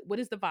 Like, what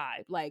is the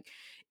vibe? Like,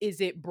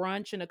 is it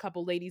brunch and a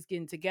couple ladies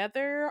getting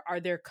together? Are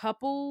there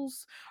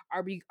couples?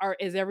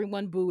 Is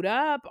everyone booed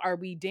up? Are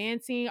we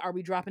dancing? Are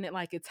we dropping it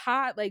like it's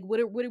hot? Like, what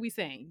are we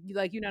saying?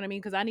 Like, you know what I mean?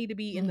 Because I need to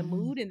be in the Mm-hmm.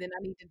 mood, and then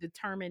I need to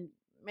determine.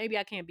 Maybe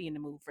I can't be in the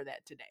mood for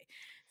that today.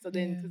 So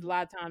then, Yeah. because a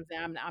lot of times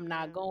I'm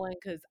not Yeah. going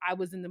because I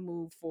was in the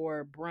mood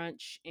for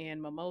brunch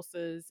and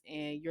mimosas,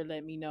 and you're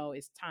letting me know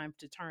it's time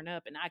to turn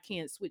up, and I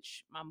can't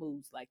switch my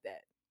moods like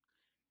that.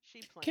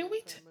 She Can plans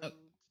we? her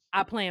moods.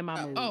 I plan my I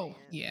mood. Oh,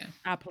 understand. yeah.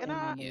 I And plan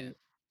my Yeah. mood.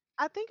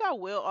 I think I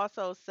will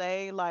also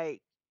say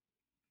like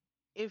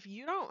if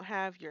you don't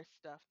have your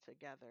stuff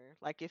together,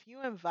 like if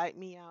you invite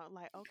me out,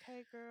 like,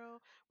 okay,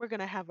 girl, we're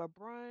gonna have a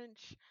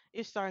brunch.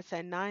 It starts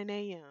at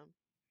 9 a.m.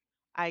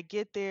 I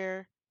get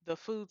there, the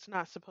food's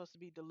not supposed to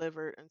be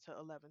delivered until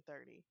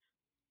 11:30.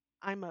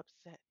 I'm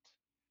upset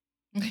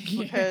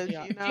Yeah. because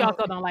She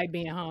also don't like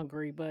being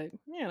hungry, but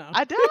you know,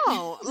 I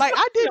don't. Like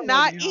I she did don't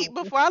like not being eat hungry.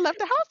 before I left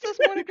the house this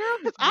morning, girl,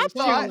 because I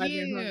She Well, don't thought like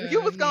being hungry.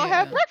 you yeah. was gonna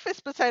have Yeah.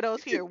 breakfast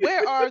potatoes here.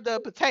 Where are the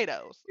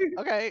potatoes?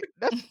 Okay,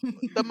 that's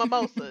the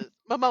mimosas.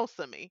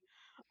 Mimosa me.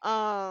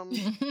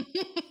 Um.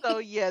 So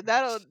yeah,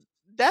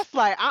 that's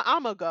like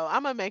I'm gonna go.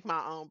 I'm gonna make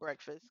my own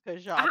breakfast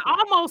because y'all I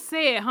playing. almost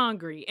said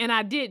hungry, and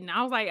I didn't.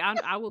 I was like,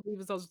 I will leave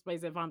a social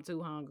space if I'm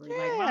too hungry.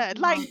 Like if I'm Yeah,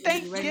 too like hungry,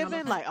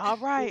 Thanksgiving. Like all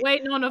right.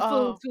 waiting on the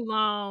food Uh, too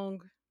long.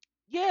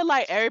 yeah,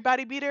 like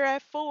everybody be there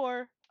at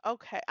 4.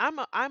 Okay, I'm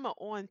a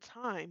on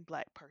time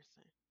black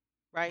person,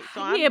 right?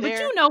 So I'm Yeah, but there.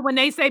 you know when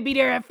they say be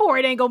there at 4,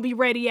 it ain't gonna be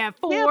ready at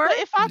Yeah, 4. but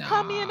if I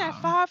come in at Nah.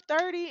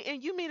 5:30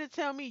 and you mean to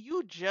tell me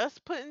you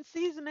just putting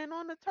seasoning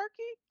on the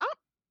turkey, I'm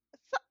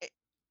so,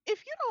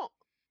 if you don't,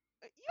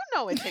 you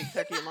know it take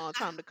turkey a long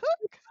time to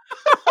cook.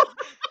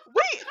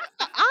 We,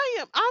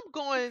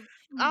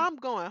 I'm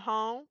going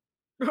home.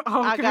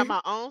 I got Okay.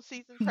 my own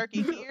seasoned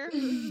turkey here,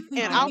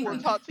 and I will Okay.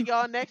 talk to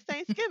y'all next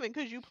Thanksgiving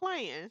because you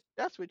playing.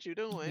 That's what you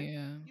doing.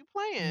 Yeah. You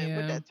playing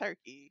with Yeah. that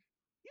turkey.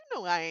 You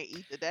know I ain't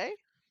eat today.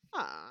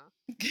 Uh,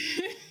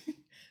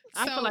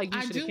 I feel So like you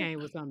I should have do. came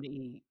with something to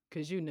eat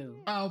because you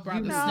knew. Oh, You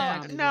brought the knew what no,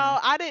 snack. time it was. no,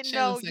 I didn't Shayla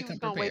know said you was come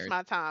gonna waste prepared.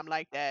 my time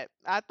like that.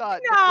 I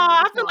thought No, the food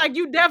I was feel going. like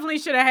you definitely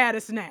should have had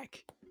a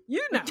snack.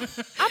 You know.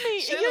 I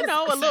mean,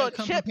 Shayla a little said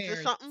come chips or prepared.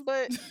 something,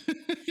 but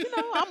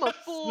I'm a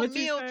full What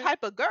you meal say?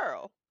 type of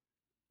girl.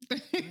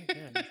 My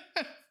goodness.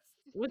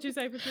 What you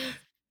say, Patrice?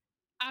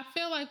 I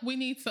feel like we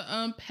need to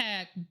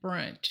unpack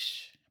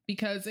brunch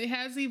because it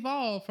has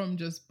evolved from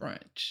just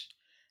brunch.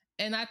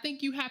 And I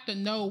think you have to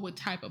know what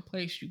type of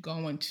place you're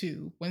going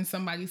to when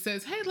somebody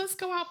says, hey, let's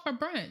go out for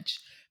brunch.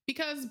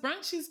 Because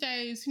brunch these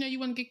days, you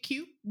want to get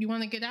cute, you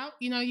want to get out,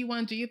 you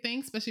want to do your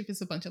thing, especially if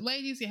it's a bunch of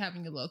ladies, you're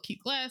having your little cute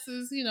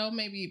glasses,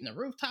 maybe even a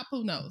rooftop,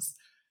 who knows.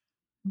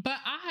 But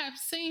I have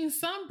seen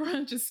some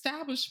brunch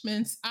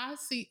establishments.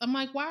 I'm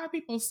like, why are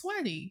people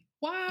sweaty?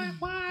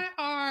 Why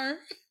are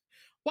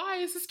Why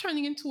is this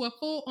turning into a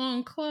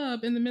full-on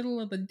club in the middle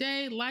of the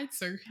day?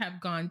 Lights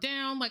have gone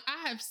down. Like,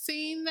 I have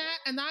seen that,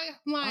 and I'm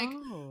like,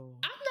 Oh.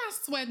 I'm not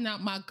sweating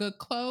out my good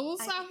clothes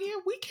out here.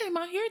 We came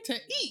out here to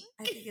eat.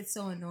 I think it's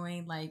so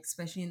annoying, like,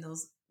 especially in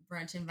those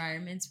brunch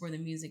environments where the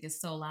music is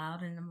so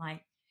loud, and I'm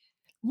like,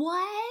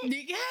 what?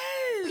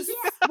 Yes.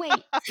 Yeah, wait,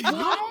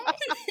 what?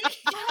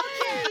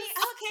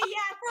 Okay,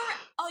 yeah.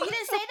 Oh, you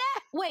didn't say that?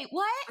 Wait,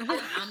 what?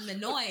 I'm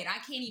annoyed. I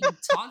can't even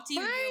talk to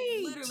you. Right.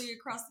 You're literally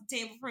across the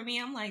table from me.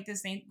 I'm like,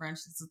 this ain't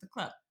brunch. This is the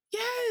club.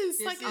 Yes.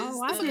 This Like, is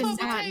I the did club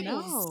not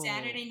tables. know.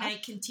 Saturday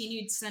night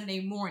continued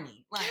Sunday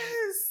morning. Like,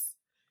 Yes.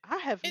 I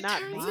have It not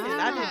turns been.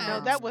 into I didn't know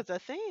that. that was a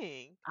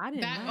thing. I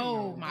did That, not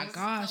oh know. my There's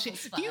gosh.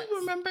 couple Do you spots.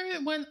 remember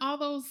when all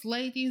those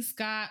ladies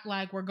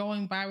were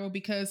going viral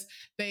because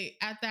they,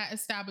 at that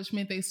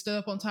establishment, they stood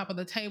up on top of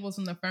the tables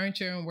and the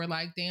furniture and were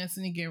like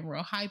dancing and getting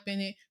real hype in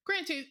it?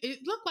 Granted, it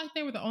looked like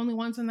they were the only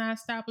ones in that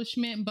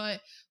establishment, but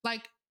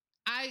like,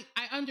 I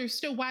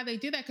understood why they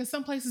did that, because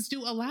some places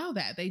do allow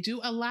that. They do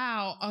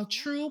allow a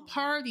true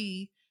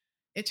party.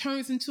 It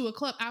turns into a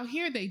club. Out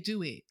here, they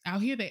do it.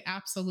 Out here, they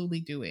absolutely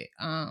do it.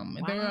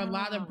 There are a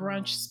lot of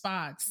brunch Wow.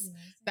 spots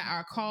that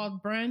are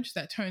called brunch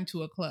that turn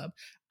to a club.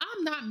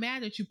 I'm not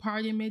mad at you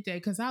partying midday,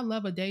 because I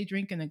love a day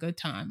drink and a good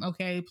time.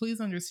 Okay, please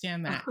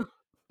understand that.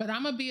 But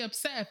I'm gonna be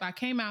upset if I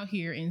came out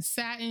here in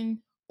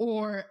satin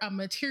or a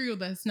material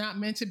that's not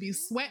meant to be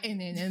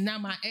sweating in, and now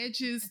my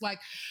edges, like,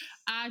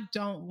 I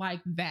don't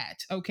like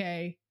that.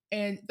 Okay.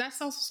 And that's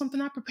also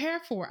something I prepare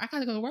for. I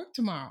gotta go to work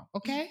tomorrow.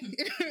 Okay.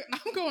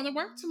 I'm going to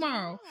work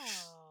tomorrow.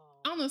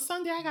 Wow. On a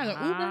Sunday, I got to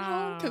Uber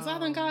home because I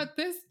done got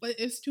this. But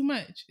it's too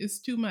much. It's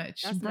too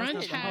much. That's messing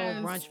Brunch up the whole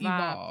has brunch vibe for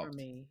evolved.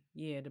 me.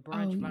 Yeah, the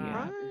brunch Oh, yeah.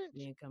 vibe is Brunch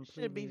being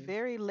should be completely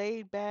very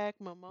laid back,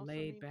 mimosa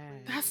laid me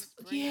back. That's,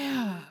 please, green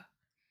yeah. tea,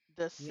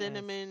 the Yes.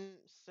 cinnamon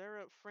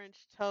syrup French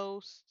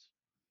toast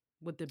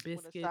With the with a side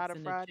biscuits of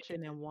and the fried chicken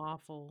chicken. and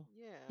waffle.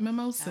 Yeah.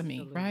 Mimosa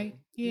me, right? Absolutely.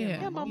 Yeah. Yeah,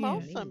 Mimosa Yeah.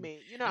 mimosa me.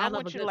 me. You know, And I I love a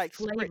want you to good like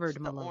flavored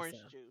spritz the orange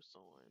mimosa. juice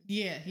on.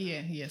 Yeah. You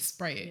Yeah. know? Yeah.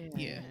 Spray it.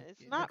 Yeah. Yeah. Yeah, it's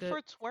Yeah. A not good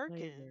for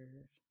twerking. flavor.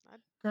 I,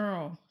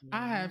 Girl, Yeah,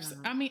 I'm not.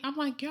 I mean, I'm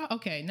like, y'all,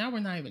 okay, now we're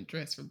not even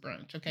dressed for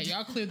brunch. Okay.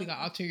 Y'all clearly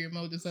got ulterior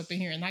motives up in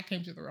here, and I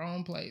came to the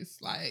wrong place.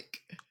 Like,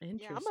 yeah, I'm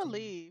gonna Interesting.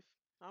 leave.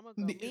 I'm gonna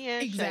go. Me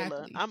and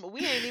Shayla. exactly.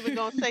 We ain't even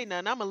gonna say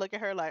nothing. I'm gonna look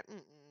at her like,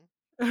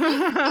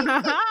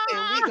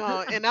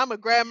 and I'm gonna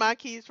grab my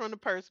keys from the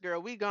purse,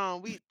 girl. We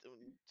gone. We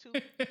too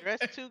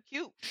dressed too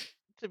cute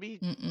to be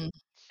Mm-mm.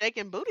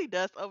 shaking booty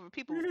dust over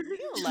people's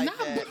meal like Not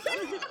that.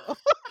 No.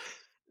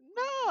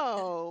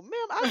 No,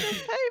 ma'am, I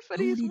just paid for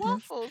these booty dust.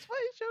 waffles. What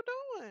is you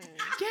doing?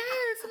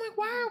 Yes, I'm like,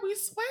 why are we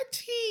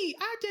sweaty?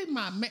 I did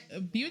my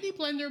beauty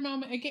blender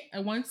moment again.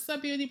 Once a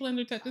beauty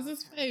blender touches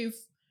his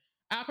face,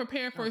 I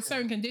prepare for a Okay.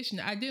 certain condition.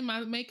 I did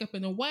my makeup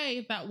in a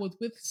way that would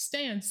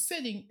withstand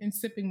sitting and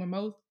sipping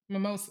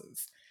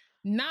mimosas,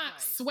 not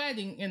Right.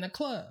 sweating in a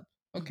club.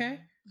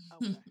 Okay.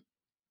 Okay.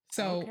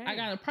 So Okay. I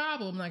got a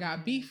problem and I got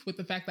Yeah. beef with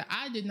the fact that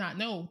I did not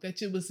know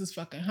that it was this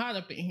fucking hot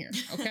up in here.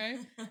 Okay.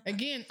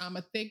 Again, I'm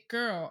a thick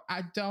girl.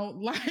 I don't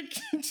like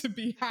to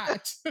be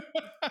hot.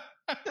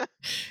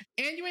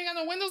 And you ain't got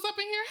no windows up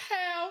in here?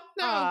 Hell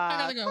no. I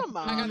gotta go. Come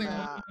I on gotta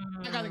now.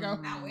 go. I gotta go.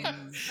 Not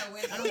windows. No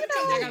windows. You I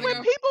know, gotta when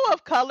go. people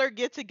of color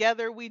get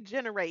together, we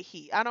generate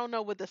heat. I don't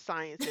know what the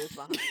science is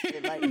behind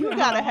it. Like, you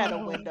gotta have the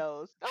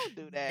windows. Don't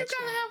do that. You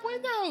gotta have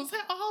windows.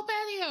 Have a whole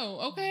patio,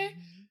 okay?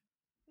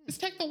 Just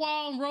take the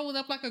wall and roll it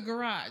up like a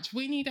garage.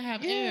 We need to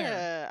have air.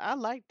 Yeah, I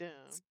like them.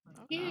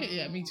 Yeah,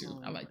 yeah, me too.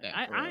 I like that.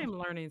 for I real. am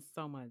learning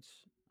so much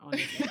on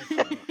this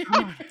episode.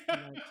 I'm learning so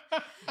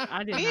much.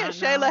 I did Me not and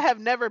Shayla know. have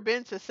never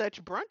been to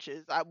such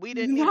brunches. We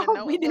didn't even No,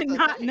 know we it was did a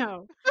not thing.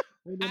 know.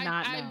 We did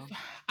not know.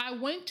 I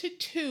went to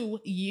 2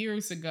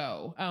 years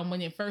ago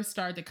when it first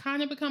started to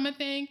kind of become a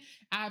thing.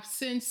 I've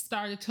since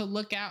started to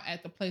look out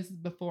at the places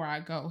before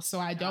I go. So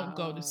I don't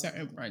go to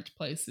certain Oh. brunch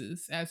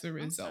places as a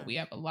result. Okay. We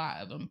have a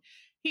lot of them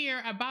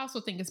here. I also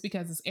think it's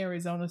because it's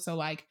Arizona. So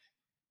like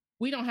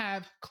we don't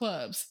have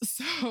clubs.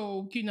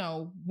 So, you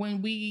know,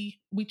 when we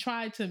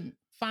try to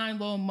find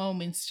little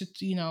moments to,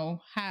 you know,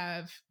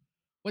 have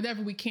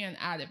whatever we can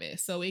out of it.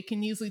 So it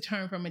can easily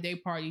turn from a day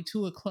party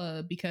to a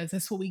club because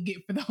that's what we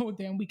get for the whole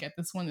damn week at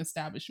this one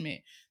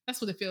establishment. That's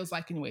what it feels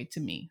like anyway to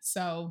me.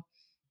 So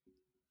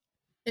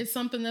it's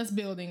something that's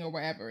building or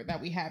whatever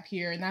that we have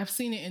here. And I've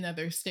seen it in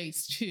other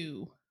states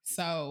too.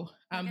 So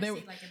Like I there,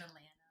 see, like in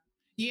Atlanta.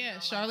 yeah,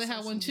 Charlotte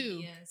had one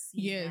too.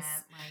 Yes.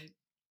 That, like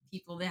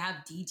people that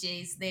have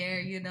DJs there,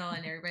 you know,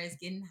 and everybody's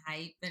getting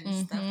hype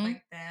and stuff Mhm.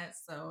 like that.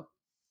 So,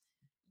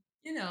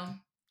 you know,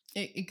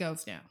 It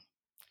goes down.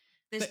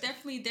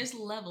 there's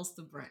levels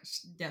to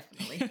brunch,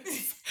 definitely.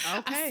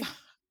 Okay.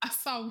 I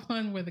saw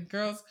one where the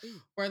girls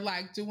were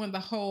like doing the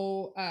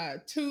whole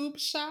tube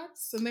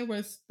shots and they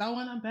were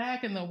throwing them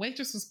back and the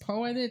waitress was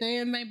pouring it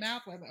in their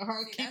mouth with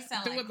her. See, that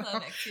sounds like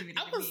club activity.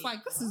 I to was me.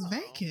 like, this is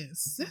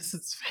Vegas. This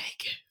is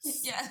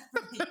Vegas. Yeah,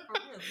 for real.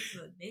 This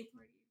is a day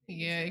party.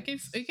 Yeah, it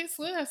gets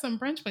lit at some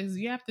brunch places.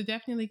 You have to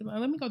definitely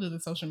let me go to the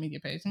social media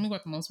page. Let me go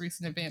at the most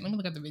recent event. Let me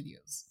look at the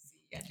videos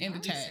and the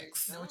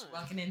tags. Know what you're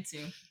walking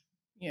into.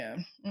 Yeah.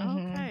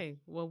 Mm-hmm. Okay.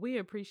 Well, we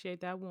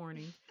appreciate that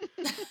warning.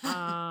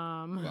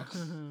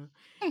 Welcome.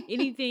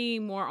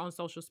 Anything more on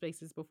social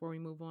spaces before we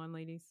move on,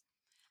 ladies?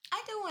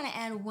 I do want to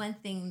add one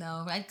thing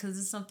though, right? Because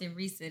it's something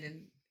recent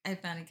and I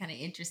found it kind of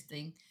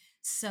interesting.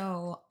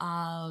 So,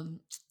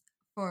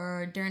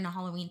 for during the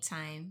Halloween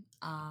time,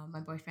 my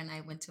boyfriend and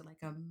I went to like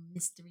a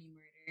mystery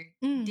murder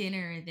Mm.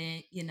 dinner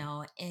event,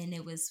 and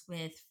it was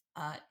with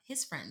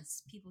his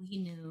friends, people he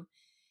knew,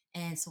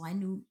 and so I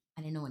didn't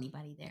know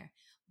anybody there,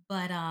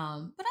 but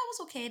I was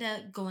okay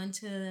to go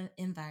into the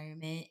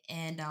environment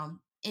and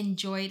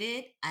enjoyed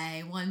it.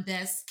 I won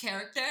best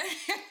character.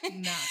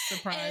 Not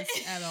surprised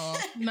And- at all.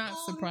 Not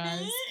Oh,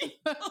 surprised.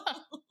 no.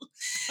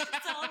 So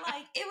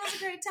like it was a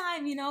great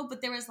time,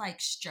 but there was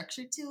like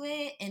structure to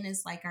it, and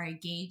it's like our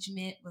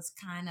engagement was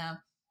kind of,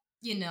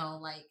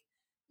 like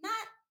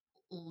not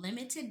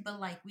limited, but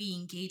like we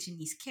engaged in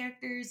these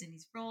characters and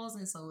these roles,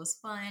 and so it was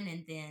fun.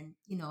 And then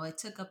it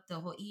took up the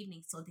whole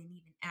evening. So then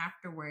even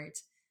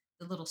afterwards,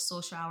 the little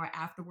social hour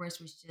afterwards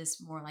was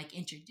just more like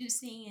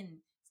introducing and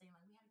saying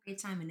like we had a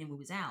great time, and then we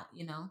was out.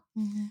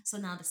 Mm-hmm. So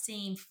now the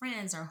same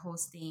friends are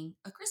hosting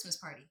a Christmas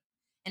party.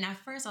 And at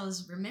first I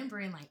was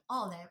remembering like,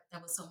 oh,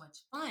 that was so much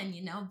fun,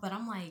 but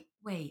I'm like,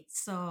 wait,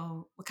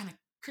 so what kind of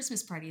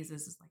Christmas party is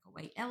this? Is this like a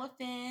white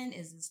elephant?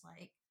 Is this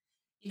like,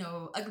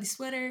 ugly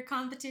sweater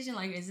competition?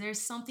 Like, is there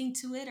something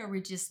to it? Or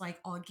we're just like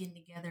all getting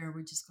together and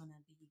we're just going to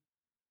be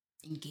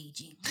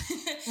engaging.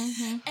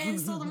 Mm-hmm. And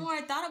so the more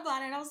I thought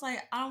about it, I was like,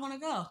 I don't want to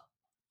go.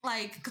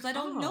 Like, because I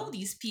don't know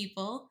these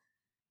people.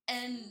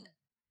 And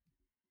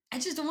I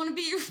just don't want to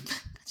be.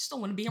 I just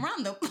don't want to be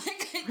around them.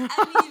 Like, I'm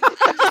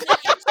just not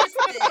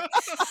interested.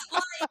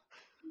 Like,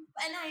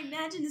 and I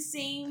imagine the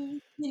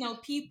same,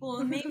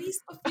 people, maybe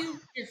a few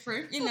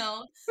different,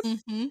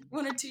 Mm-hmm.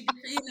 one or two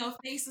different,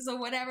 faces or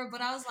whatever.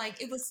 But I was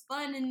like, it was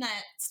fun in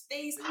that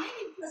space, and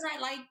maybe because I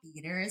like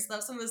theater and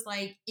stuff, so it was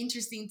like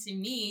interesting to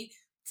me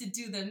to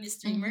do the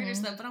mystery murder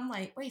stuff. But I'm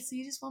like, wait, so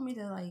you just want me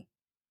to like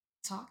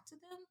talk to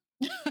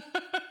them?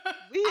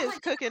 We I'm is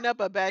like, cooking up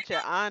a batch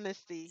of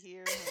honesty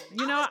here,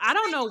 honey. I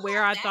don't know I'm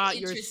where not I that thought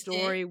your interested.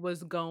 story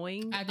was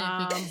going. I didn't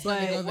think it was but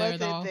gonna go It there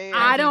at all. wasn't there.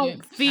 I don't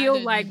didn't feel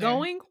like either.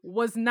 going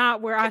was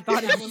not where I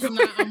thought it That was was going.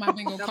 not on my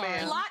bingo No, card.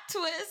 ma'am. Plot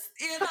twist,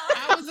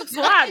 I was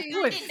Plot excited.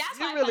 twist. That's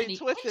You why I really find it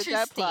twisted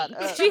that plot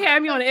interesting. up. She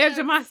had me on the edge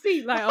of my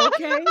seat, like,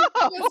 okay.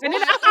 I was And then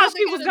like, I oh, thought they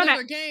she got was gonna.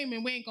 another game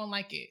and we ain't gonna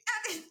like it.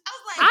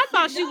 I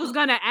thought she was no.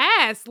 gonna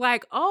ask,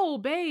 like, "Oh,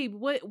 babe,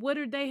 what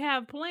did they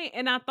have planned?"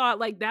 And I thought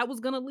like that was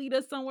gonna lead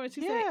us somewhere.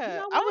 She said, "You Yeah,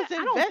 know I what? was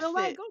I don't feel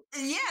like invested.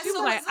 going." Yeah, She so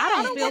was like, was "I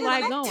don't don't feel wanna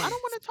like talk- going." I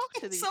don't want to talk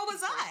to these So was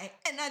people. I.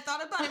 And I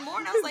thought about it more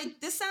and I was like,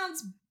 this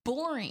sounds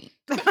boring.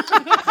 I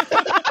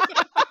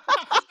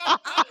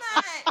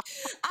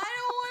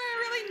don't want to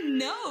really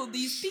know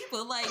these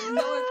people. Like,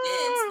 no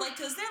offense. Like,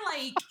 because they're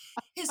like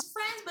his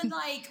friends, but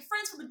like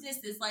friends from a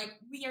distance. Like,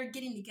 we are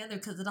getting together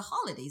because of the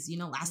holidays.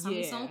 Last time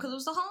we saw him because it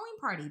was the Halloween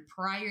party.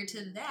 Prior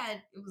to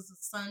that, it was a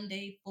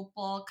Sunday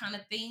football kind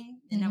of thing.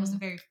 And that was the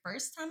very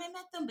first time I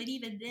met them. But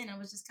even then, I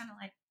was just kind of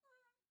like,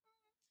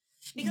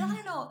 because I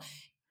don't know.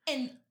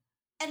 And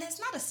it's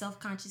not a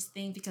self-conscious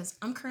thing because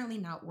I'm currently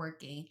not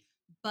working,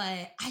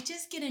 but I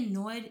just get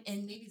annoyed,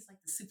 and maybe it's like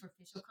the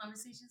superficial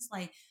conversations.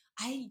 Like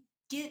I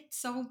get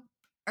so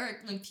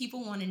irked when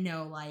people want to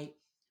know like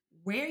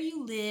where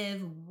you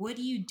live, what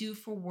do you do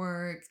for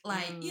work,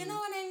 like you know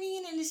what I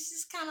mean? And it's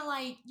just kind of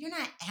like you're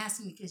not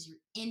asking me because you're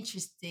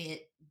interested,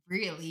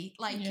 really.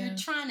 Like you're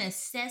trying to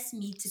assess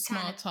me to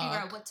Small kind of figure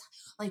talk. out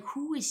like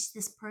who is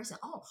this person?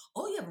 Oh,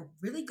 you have a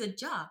really good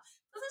job.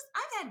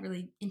 I've had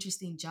really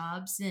interesting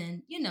jobs,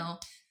 and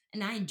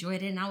and I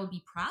enjoyed it, and I would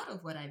be proud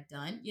of what I've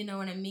done. You know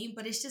what I mean?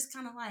 But it's just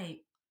kind of like,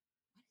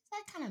 what does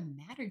that kind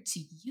of matter to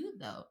you,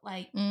 though?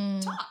 Like,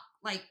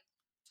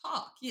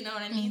 talk. You know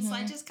what I mean? So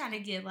I just kind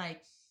of get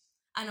like,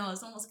 I know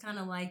it's almost kind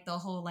of like the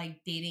whole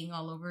like dating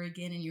all over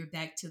again, and you're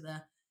back to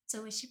the.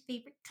 So what's your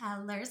favorite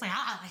color? It's like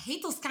I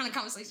hate those kind of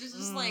conversations.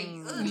 Just like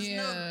there's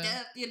no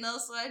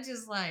depth, So I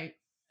just like.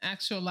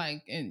 Actual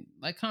and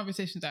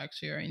conversations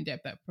actually are in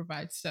depth that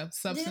provide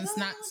substance,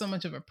 not so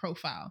much of a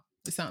profile.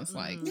 It sounds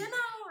like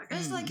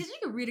it's like because you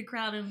can read a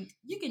crowd and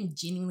you can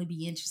genuinely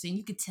be interested. And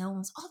you could tell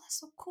them, oh, that's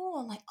so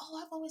cool. Like, oh,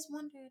 I've always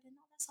wondered, and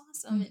oh, that's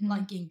awesome. And,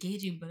 like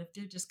engaging, but if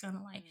they're just kind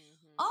of like,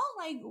 oh,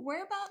 like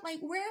where about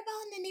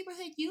in the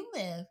neighborhood you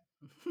live?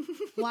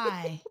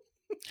 Why?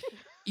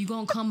 You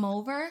gonna come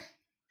over?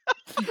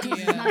 Because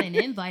it's not an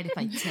invite if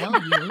I tell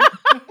you.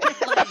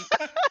 Like,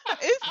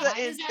 it's the why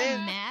does that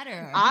intense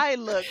matter? I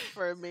look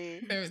for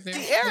me. there's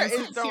Sierra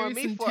some is throwing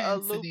serious me for a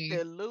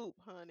intensity. loop,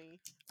 honey.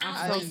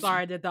 I'm so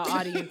sorry that the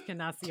audience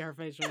cannot see her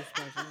facial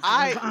expressions.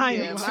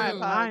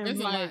 my There's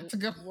a lot to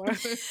go. And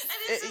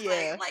it's just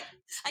like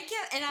I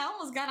can't, and I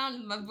almost got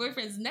on my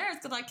boyfriend's nerves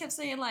because I kept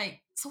saying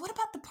like, so what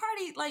about the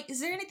party? Like, is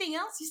there anything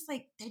else? He's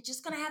like, they're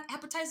just gonna have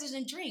appetizers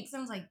and drinks. And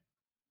I was like,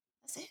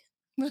 that's it.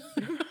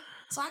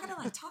 So I gotta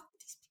like talk to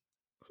these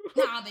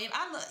Nah, babe.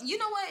 You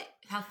know what?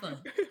 Have fun.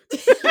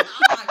 I'm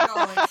not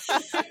going.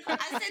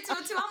 I said to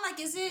her too. I'm like,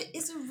 is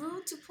it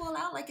rude to pull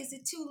out? Like, is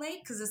it too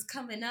late? Because it's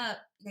coming up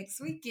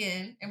next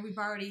weekend, and we've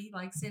already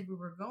like said we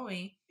were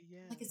going.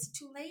 Yeah. Like, is it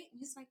too late? And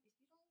he's like,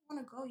 if you don't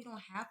want to go, you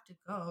don't have to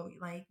go.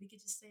 Like, we could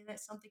just say that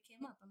something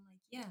came up. I'm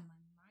like, yeah, my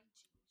mind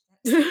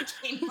changed. That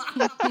came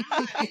up.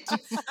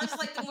 I'm just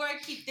like, the more I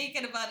keep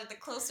thinking about it, the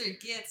closer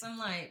it gets. I'm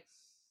like,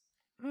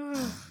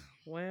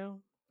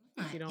 well,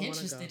 I'm you not don't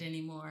interested go.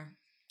 anymore.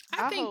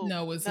 I think hope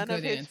no is a none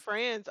of good his answer.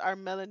 friends are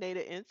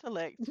melanated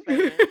intellect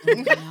fans. No,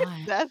 they're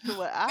not. That's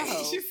what I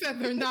hope. She said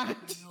they're not.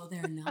 No,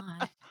 they're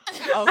not.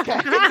 Okay.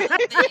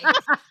 That's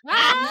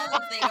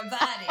another thing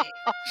about it.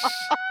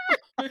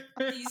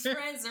 These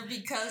friends are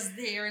because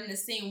they're in the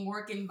same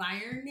work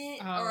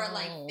environment or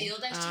like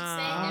field, I should say.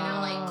 They're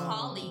not like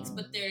colleagues,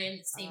 but they're in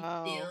the same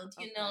field,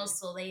 you know.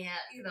 So they have,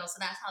 so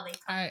that's how they.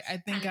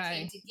 I think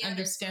I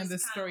understand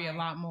this story a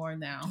lot more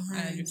now.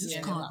 I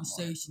understand this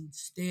conversation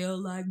stale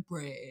like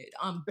bread.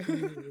 I'm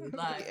good.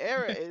 Like The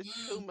era is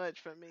too much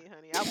for me,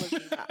 honey. I was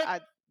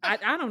not,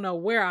 I don't know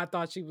where I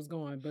thought she was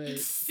going, but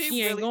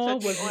she ain't really going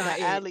took me was on not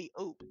an it. alley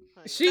oop.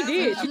 She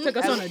did. She took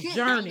us on a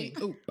journey.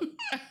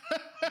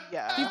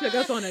 Yeah. She took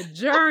us on a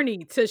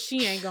journey to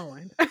she ain't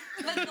going. But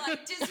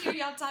like, just hear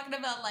y'all talking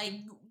about like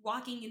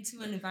walking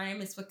into an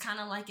environment with kind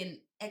of like an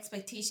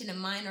expectation in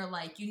mind, or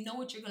like you know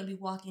what you're going to be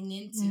walking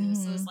into.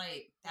 So it's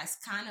like that's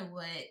kind of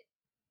what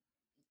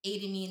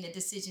aided me in the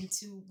decision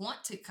to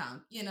want to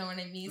come. You know what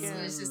I mean? Yeah. So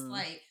it's just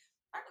like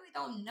I really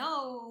don't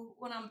know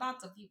what I'm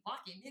about to be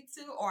walking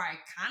into, or I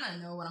kind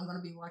of know what I'm going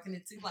to be walking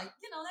into. Like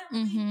that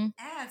really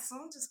adds. So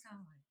I'm just kind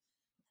of like,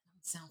 that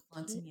doesn't sound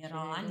fun to me at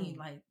all. I need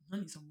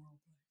some role.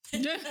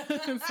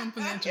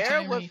 Something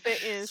Era would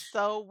fit in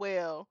so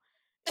well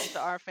into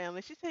our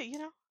family. She said,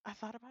 I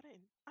thought about it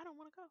and I don't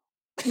want to go.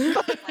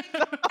 I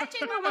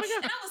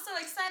was so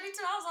excited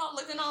too. I was all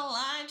looking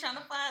online trying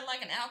to find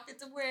like an outfit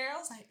to wear. I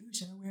was like, ooh,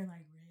 should I wear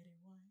like red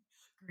and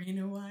white, green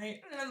and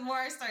white? And the more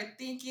I started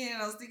thinking,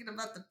 I was thinking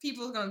about the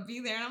people who's gonna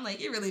be there, and I'm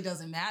like, it really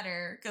doesn't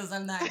matter because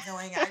I'm not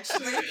going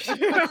actually. I'm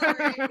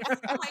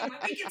like, my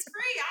weekend's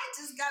free. I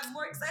just got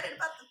more excited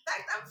about the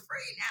fact I'm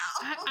free now.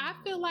 I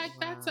feel like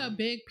that's a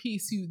big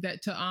piece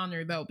to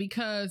honor though,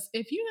 because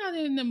if you're not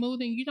in the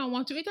mood and you don't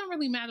want to, it don't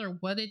really matter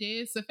what it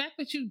is. The fact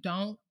that you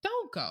don't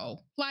go,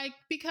 like,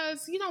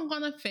 because you don't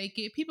want to fake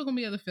it. People gonna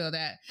be able to feel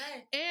that,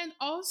 Right. and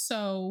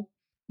also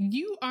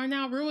you are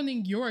now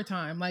ruining your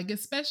time, like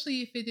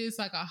especially if it is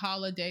like a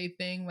holiday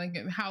thing, like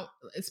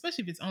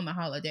especially if it's on the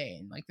holiday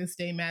and like this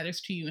day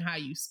matters to you and how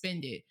you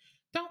spend it.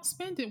 Don't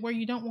spend it where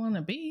you don't want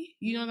to be.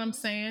 You know what I'm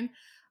saying?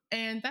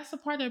 And that's a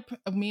part of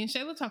me and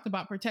Shayla talked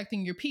about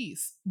protecting your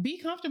peace. Be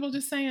comfortable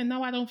just saying,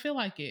 no, I don't feel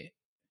like it.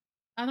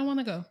 I don't want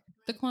to go.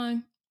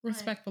 Decline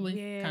respectfully.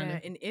 Yeah, kind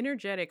of. in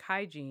Energetic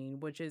Hygiene,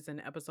 which is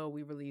an episode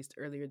we released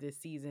earlier this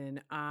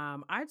season,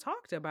 I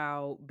talked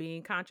about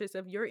being conscious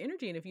of your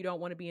energy. And if you don't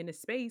want to be in a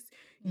space,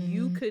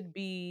 you could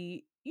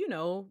be,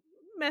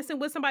 messing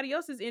with somebody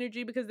else's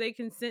energy because they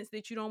can sense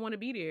that you don't want to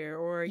be there.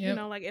 Or,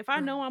 like if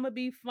I know I'm going to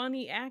be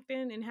funny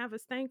acting and have a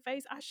stank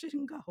face, I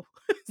shouldn't go.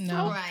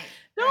 No. Right.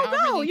 Don't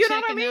go. You know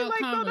what I mean? Like,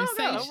 don't go.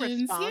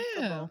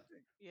 Responsible.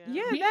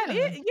 Yeah, that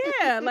is.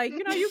 Yeah, like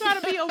you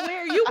got to be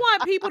aware. You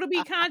want people to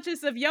be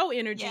conscious of your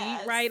energy,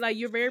 right? Like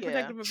you're very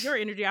protective of your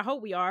energy. I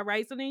hope we are,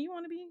 right? So then you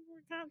want to be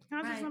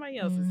conscious of somebody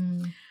else's.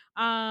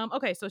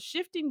 Okay, so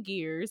shifting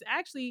gears.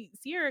 Actually,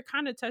 Sierra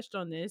kind of touched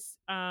on this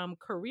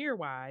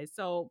career-wise.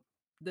 So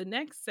the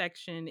next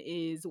section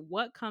is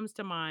what comes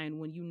to mind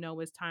when you know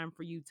it's time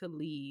for you to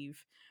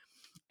leave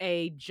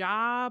a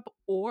job,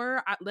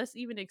 or let's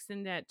even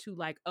extend that to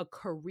like a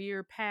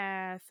career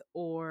path,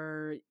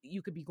 or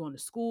you could be going to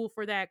school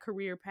for that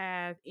career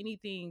path,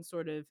 anything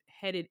sort of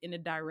headed in a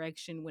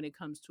direction when it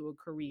comes to a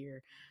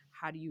career.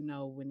 How do you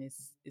know when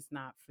it's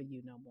not for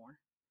you no more?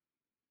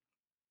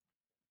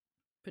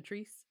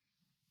 Patrice?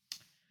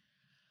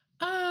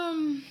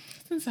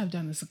 Since I've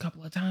done this a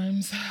couple of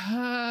times,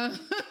 I've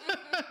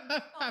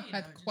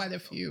had quite a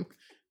few.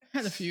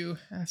 Had a few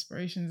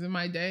aspirations in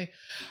my day.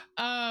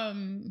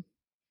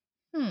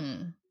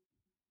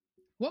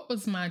 What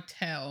was my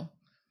tell?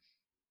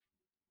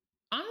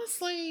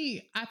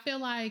 Honestly, I feel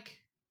like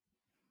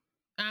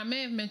I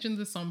may have mentioned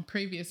this on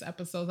previous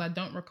episodes. I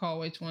don't recall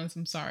which ones.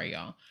 I'm sorry,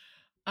 y'all.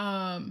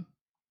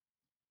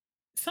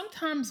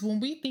 Sometimes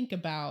when we think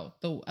about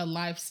a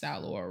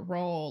lifestyle or a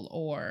role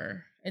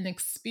or an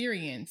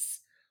experience,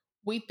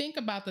 we think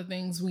about the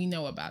things we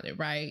know about it,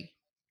 right?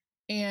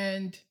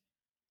 And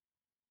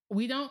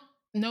we don't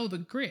know the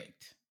grit.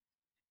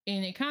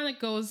 And it kind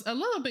of goes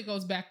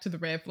back to the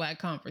red flag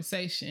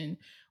conversation.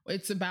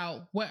 It's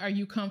about what are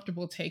you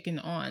comfortable taking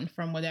on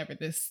from whatever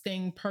this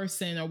thing,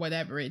 person, or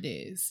whatever it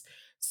is.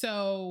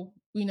 So,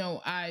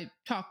 I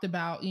talked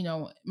about,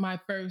 my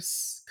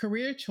first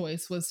career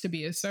choice was to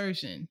be a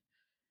surgeon.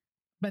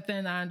 But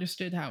then I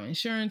understood how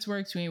insurance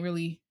works. We ain't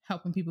really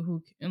helping people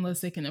who,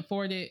 unless they can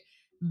afford it,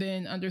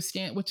 then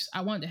understand, which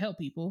I wanted to help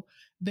people.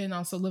 Then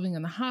also living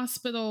in the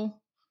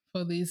hospital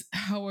for these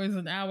hours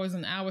and hours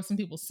and hours. Some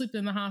people sleep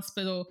in the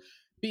hospital.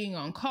 being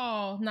on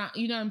call, not,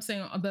 you know what I'm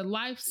saying? The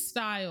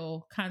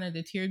lifestyle kind of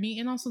deterred me,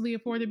 and also the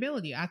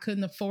affordability. I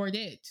couldn't afford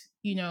it.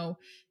 You know,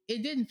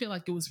 it didn't feel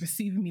like it was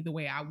receiving me the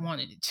way I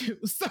wanted it to.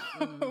 So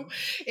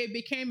it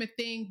became a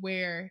thing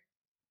where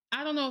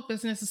I don't know if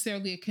it's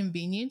necessarily a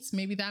convenience.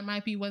 Maybe that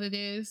might be what it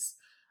is.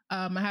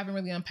 I haven't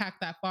really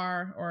unpacked that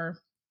far or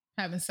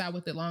haven't sat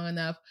with it long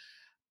enough.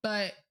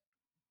 But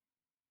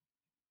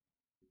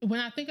when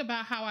I think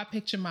about how I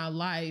picture my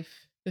life,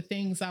 the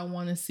things I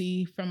want to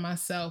see from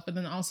myself, and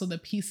then also the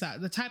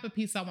type of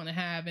peace I want to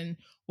have, and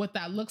what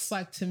that looks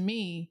like to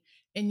me,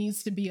 it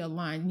needs to be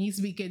aligned. It needs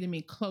to be getting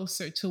me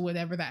closer to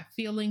whatever that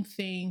feeling,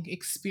 thing,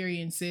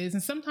 experience is.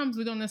 And sometimes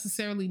we don't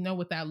necessarily know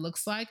what that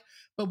looks like,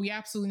 but we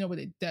absolutely know what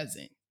it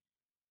doesn't.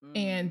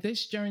 And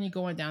this journey,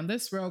 going down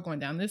this road, going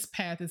down this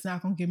path, is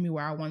not going to get me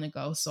where I want to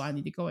go. So I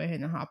need to go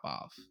ahead and hop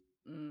off.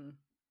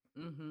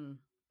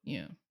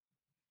 Yeah.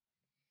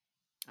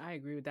 I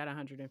agree with that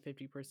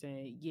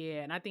 150%.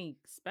 Yeah. And I think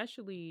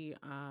especially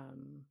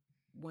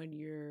when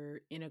you're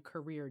in a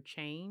career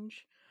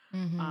change,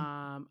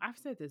 I've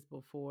said this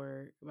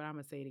before, but I'm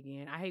going to say it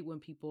again. I hate when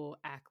people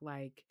act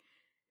like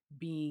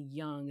being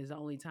young is the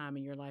only time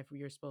in your life where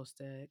you're supposed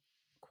to,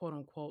 quote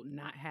unquote,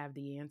 not have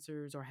the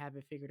answers or have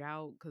it figured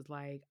out. Cause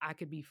like I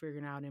could be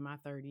figuring out in my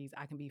 30s.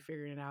 I can be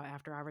figuring it out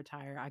after I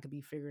retire. I could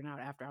be figuring out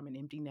after I'm an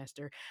empty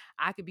nester.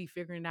 I could be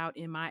figuring it out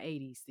in my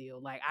 80s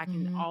still. Like I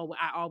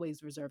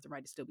always reserve the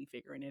right to still be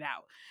figuring it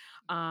out.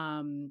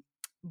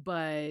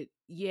 But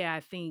yeah, I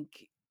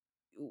think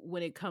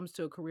when it comes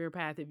to a career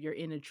path, if you're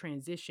in a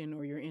transition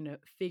or you're in a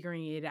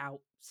figuring it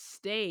out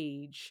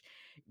stage,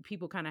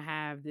 people kind of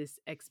have this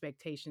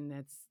expectation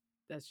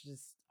that's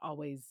just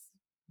always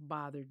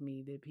bothered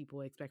me, that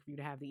people expect for you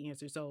to have the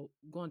answer. So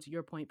going to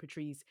your point,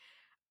 Patrice,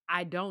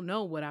 I don't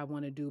know what I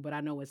want to do, but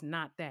I know it's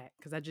not that,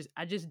 because I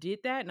just did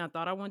that and I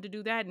thought I wanted to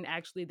do that, and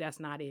actually that's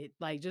not it.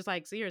 Like just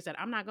like Sierra said,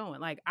 I'm not going.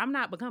 Like I'm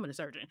not becoming a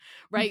surgeon,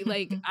 right?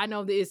 Like I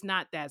know that it's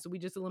not that. So we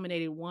just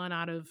eliminated one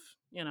out of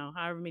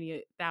however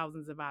many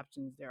thousands of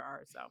options there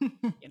are. So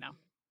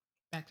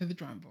back to the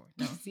drawing board.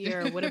 No,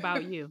 Sierra, what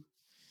about you?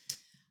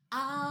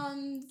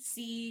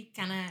 See,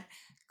 kind of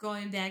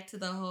going back to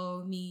the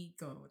whole me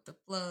going with the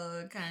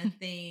flow kind of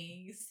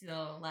thing.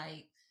 So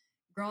like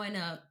growing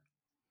up,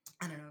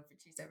 I don't know if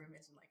Patrice ever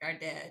mentioned like our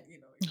dad, he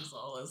was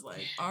always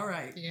like, all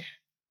right,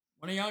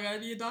 one of y'all gotta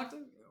be a doctor,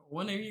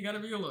 one of you gotta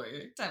be a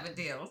lawyer, type of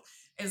deal.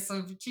 And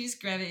so Patrice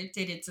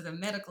gravitated to the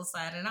medical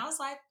side, and I was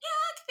like, yeah,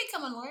 I could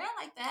become a lawyer.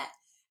 I like that.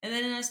 And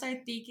then I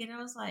started thinking,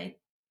 I was like,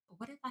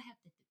 what if I have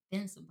to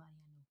defend somebody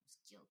I know who's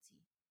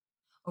guilty?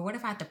 Or what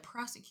if I have to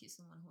prosecute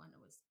someone who I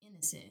know is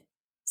innocent?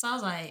 So I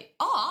was like,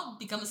 oh, I'll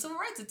become a civil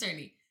rights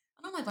attorney.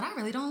 And I'm like, but I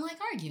really don't like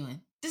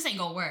arguing. This ain't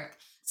gonna work.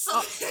 So,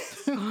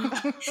 so then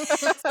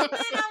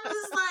I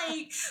was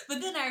like, but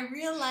then I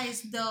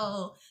realized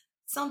though,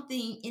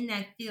 something in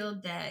that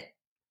field that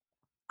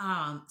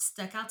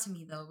stuck out to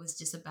me though was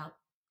just about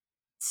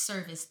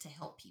service to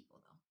help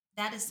people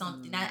though. That is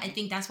something I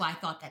think that's why I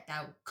thought that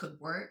could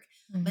work.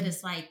 But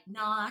it's like,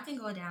 no, I can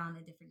go down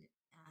a different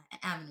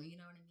avenue. You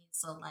know what I mean?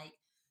 So like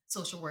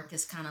social work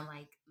is kind of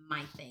like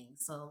my thing.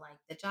 So like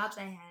the jobs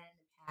I had in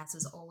the past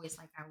is always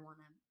like I want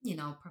to,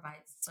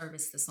 provide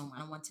service to someone.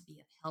 I want to be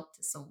of help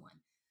to someone.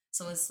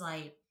 So it's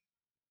like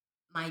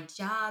my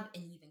job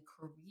and even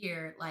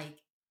career, like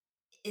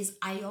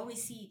I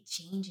always see it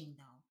changing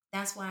though.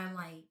 That's why I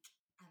like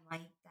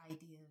the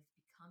idea of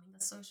becoming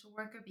a social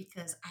worker,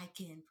 because I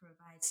can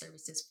provide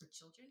services for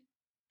children.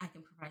 I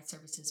can provide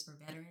services for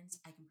veterans.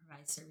 I can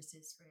provide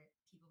services for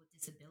people with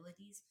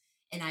disabilities.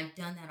 And I've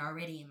done that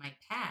already in my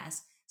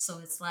past. So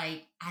it's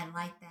like, I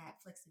like that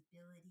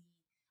flexibility.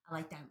 I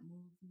like that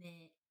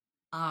movement.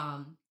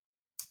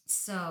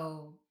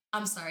 So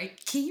I'm sorry.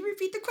 Can you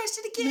repeat the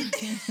question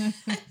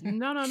again?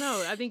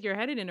 No. I think you're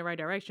headed in the right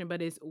direction,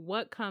 but it's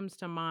what comes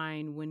to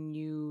mind when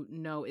you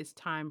know it's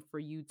time for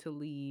you to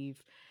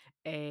leave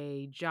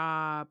a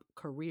job,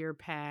 career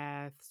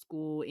path,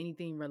 school,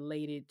 anything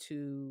related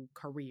to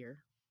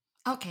career?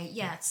 Okay,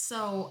 yeah.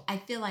 So I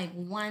feel like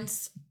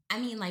once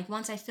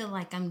I feel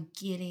like I'm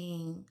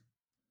getting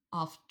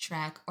off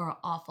track or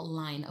off a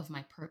line of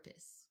my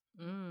purpose.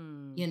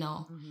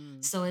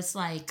 So it's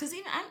like, because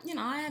even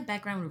I have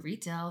background with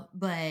retail,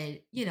 but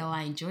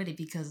I enjoyed it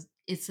because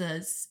it's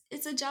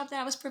a job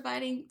that I was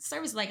providing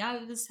service. Like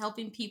I was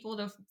helping people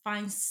to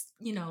find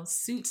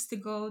suits to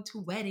go to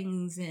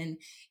weddings and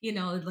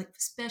like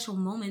special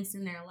moments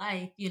in their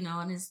life,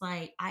 and it's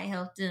like I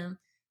helped them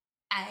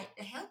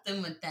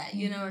with that,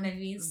 you know what I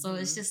mean? So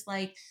it's just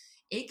like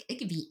it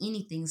could be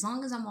anything. As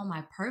long as I'm on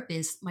my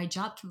purpose, my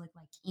job can look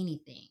like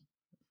anything.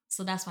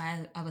 So that's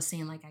why I was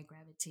saying like I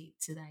gravitate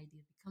to the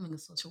idea of becoming a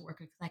social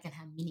worker, because I can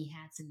have many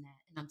hats in that,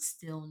 and I'm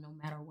still, no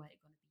matter what,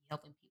 going to be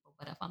helping people.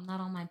 But if I'm not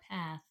on my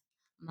path,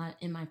 I'm not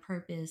in my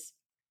purpose,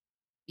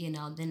 then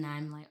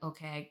I'm like,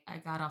 okay, I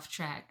got off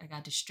track. I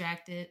got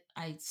distracted.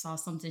 I saw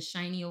something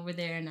shiny over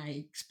there and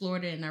I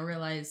explored it and I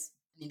realized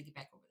I need to get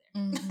back over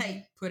there.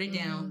 Like put it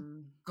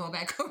down, go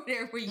back over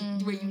there where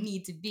you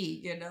need to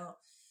be,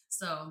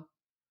 So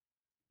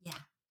yeah.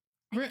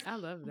 I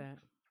love that.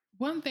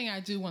 One thing I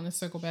do want to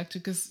circle back to,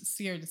 because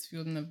Sierra just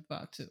fueled another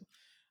thought too.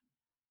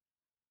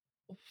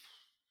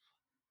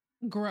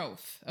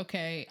 Growth.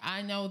 Okay.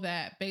 I know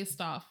that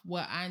based off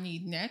what I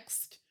need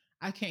next,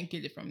 I can't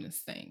get it from this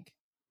thing.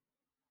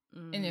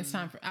 And it's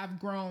time for, I've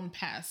grown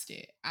past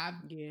it. I've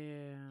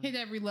hit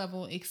every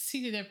level,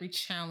 exceeded every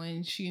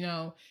challenge,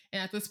 and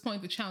at this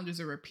point, the challenges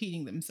are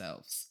repeating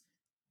themselves.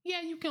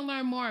 Yeah, you can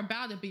learn more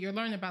about it, but you're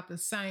learning about the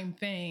same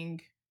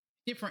thing,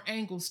 different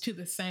angles to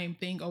the same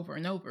thing over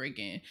and over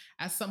again.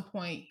 At some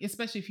point,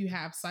 especially if you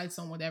have sights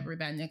on whatever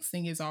that next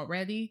thing is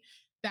already,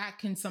 that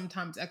can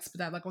sometimes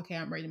expedite, like, okay,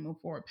 I'm ready to move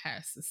forward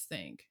past this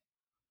thing.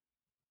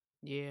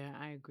 Yeah,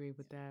 I agree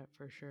with that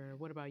for sure.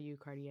 What about you,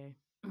 Cartier?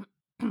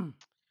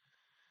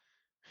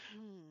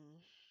 Hmm.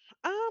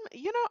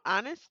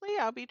 Honestly,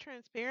 I'll be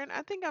transparent.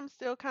 I think I'm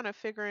still kind of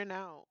figuring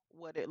out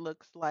what it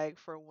looks like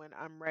for when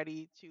I'm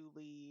ready to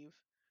leave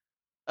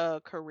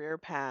a career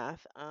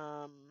path.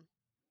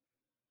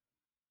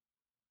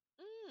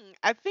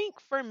 I think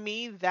for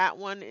me that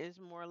one is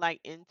more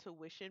like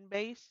intuition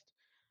based.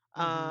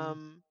 Mm-hmm.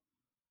 Um,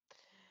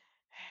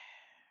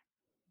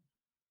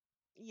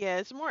 yeah,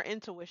 it's more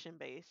intuition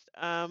based.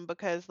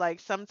 Because like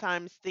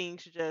sometimes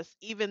things just,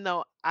 even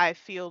though I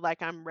feel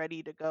like I'm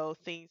ready to go,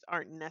 things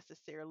aren't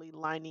necessarily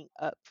lining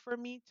up for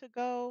me to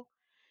go.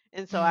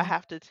 And so I Mm,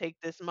 have to take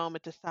this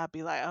moment to stop,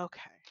 be like,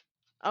 okay,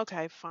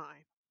 okay,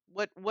 fine.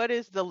 What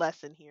is the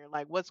lesson here?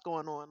 Like what's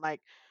going on?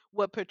 Like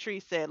what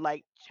Patrice said,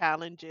 like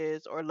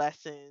challenges or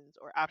lessons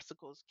or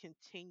obstacles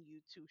continue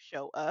to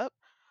show up.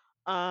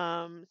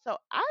 So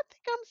I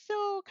think I'm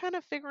still kind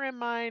of figuring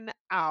mine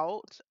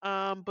out.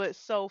 But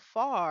so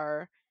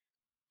far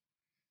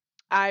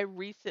I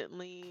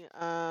recently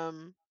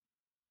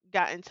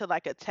got into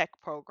like a tech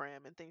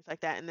program and things like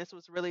that. And this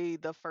was really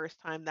the first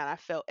time that I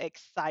felt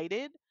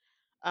excited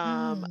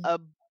mm,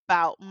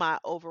 about my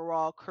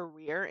overall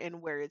career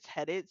and where it's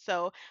headed.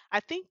 So I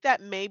think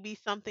that may be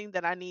something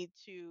that I need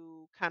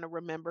to kind of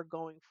remember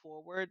going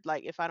forward.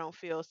 Like if I don't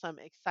feel some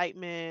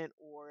excitement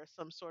or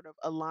some sort of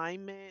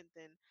alignment,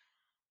 then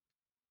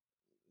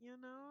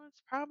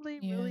it's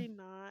probably yeah, really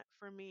not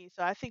for me.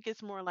 So I think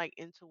it's more like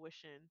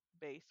intuition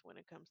based when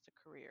it comes to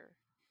career.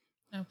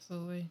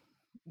 absolutely.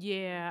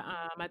 Yeah,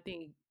 I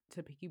think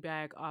to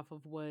piggyback off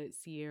of what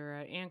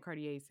Sierra and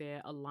Cartier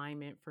said,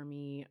 alignment for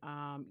me.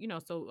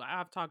 So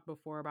I've talked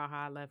before about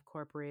how I left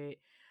corporate,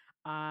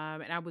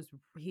 and I was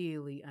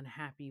really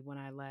unhappy when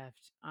I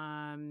left.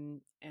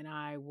 And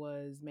I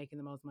was making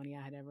the most money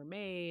I had ever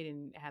made,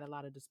 and had a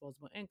lot of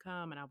disposable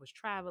income, and I was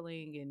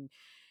traveling, and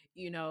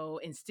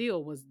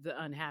still was the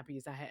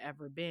unhappiest I had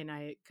ever been.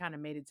 I kind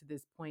of made it to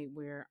this point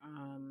where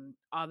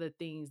all the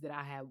things that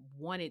I had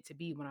wanted to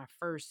be when I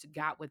first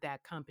got with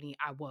that company,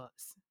 I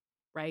was.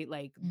 Right?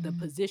 Like the Mm-hmm.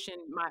 position,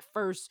 my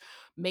first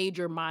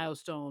major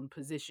milestone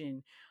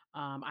position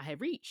I had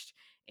reached.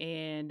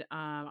 And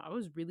I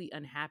was really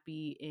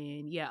unhappy.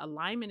 And yeah,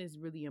 alignment is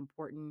really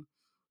important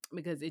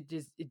because it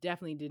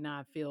definitely did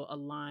not feel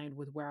aligned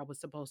with where I was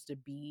supposed to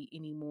be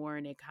anymore,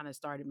 and it kind of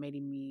started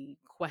making me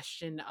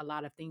question a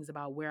lot of things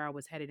about where I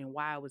was headed and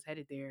why I was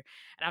headed there.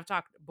 And I've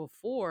talked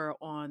before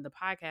on the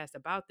podcast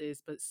about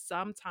this, but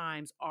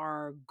sometimes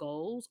our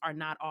goals are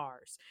not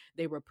ours.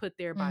 They were put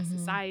there by Mm-hmm.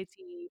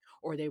 society,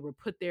 or they were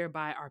put there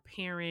by our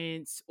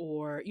parents,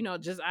 or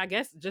just, I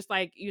guess, just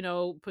like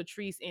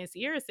Patrice and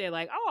Sierra said,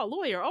 like, oh, a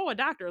lawyer, oh, a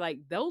doctor, like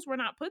those were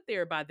not put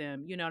there by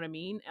them, you know what I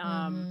mean?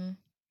 Mm-hmm.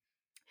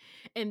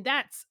 And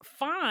that's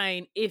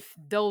fine if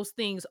those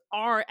things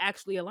are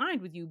actually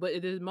aligned with you.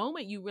 But the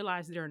moment you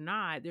realize they're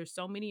not, there's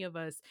so many of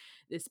us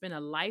that spend a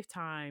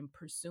lifetime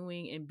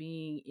pursuing and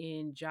being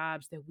in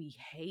jobs that we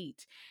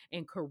hate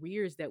and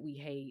careers that we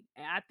hate.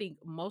 And I think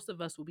most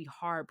of us will be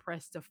hard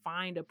pressed to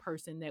find a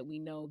person that we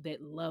know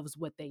that loves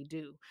what they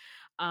do.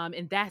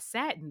 And that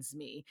saddens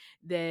me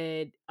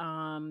that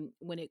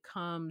when it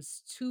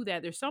comes to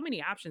that, there's so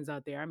many options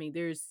out there. I mean,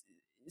 there's,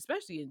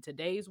 especially in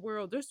today's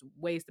world, there's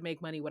ways to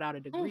make money without a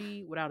Oof.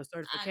 degree, without a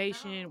I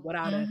certification, know.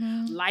 without a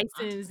Mm-hmm.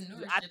 license.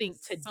 I Entrepreneurship think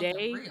is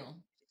something today, real.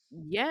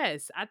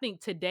 yes, I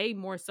think today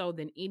more so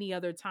than any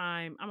other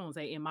time, I'm gonna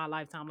say in my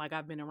lifetime, like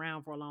I've been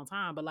around for a long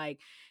time, but like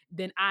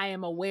than I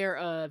am aware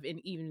of, and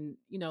even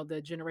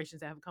the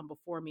generations that have come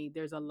before me,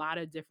 there's a lot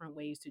of different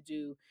ways to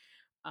do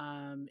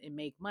and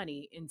make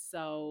money. And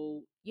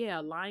so yeah,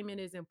 alignment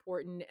is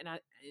important, and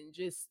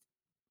just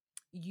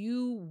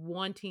you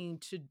wanting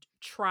to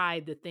try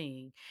the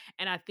thing.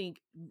 And I think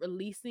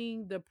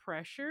releasing the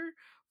pressure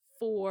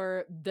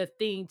for the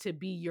thing to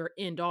be your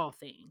end all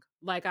thing.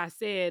 Like I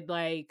said,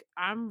 like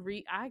I'm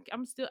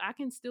still, I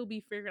can still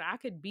be figuring, I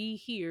could be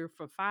here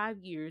for 5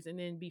 years and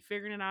then be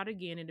figuring it out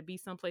again, and to be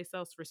someplace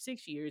else for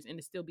 6 years and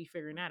to still be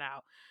figuring that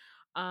out.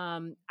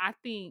 I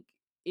think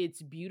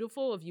it's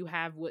beautiful if you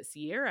have what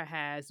Sierra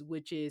has,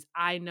 which is,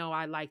 I know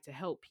I like to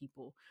help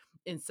people.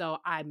 And so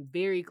I'm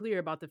very clear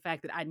about the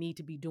fact that I need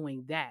to be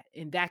doing that.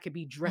 And that could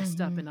be dressed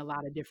up Mm-hmm. in a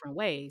lot of different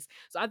ways.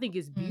 So I think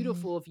it's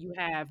Mm-hmm. beautiful if you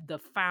have the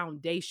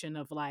foundation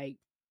of like,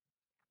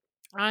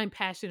 I'm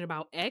passionate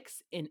about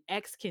X, and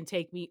X can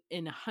take me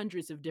in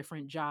hundreds of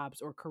different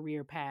jobs or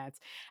career paths.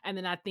 And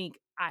then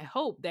I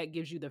hope that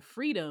gives you the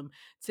freedom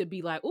to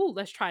be like, oh,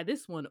 let's try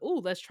this one.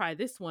 Oh, let's try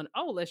this one.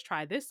 Oh, let's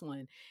try this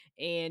one,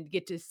 and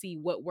get to see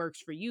what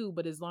works for you.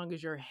 But as long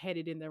as you're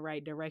headed in the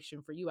right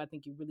direction for you, I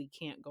think you really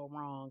can't go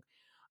wrong.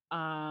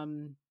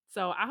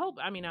 So I hope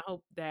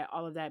that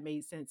all of that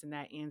made sense and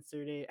that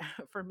answered it.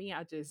 For me,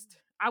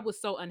 I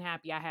was so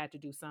unhappy I had to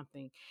do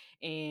something,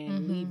 and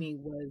Mm-hmm.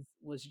 leaving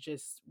was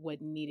just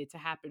what needed to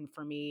happen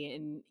for me.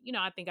 And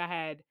I think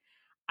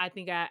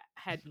I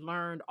had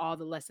learned all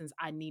the lessons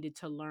I needed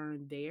to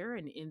learn there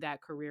and in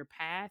that career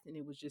path, and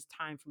it was just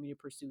time for me to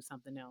pursue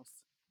something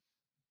else.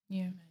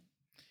 Yeah.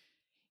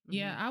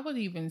 Yeah, Mhm. I would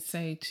even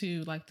say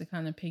too, like to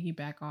kind of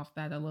piggyback off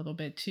that a little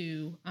bit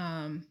too.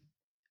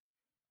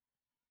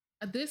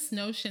 This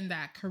notion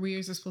that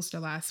careers are supposed to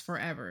last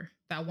forever,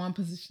 that one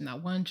position,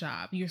 that one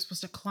job, you're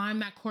supposed to climb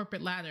that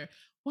corporate ladder.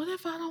 What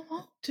if I don't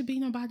want to be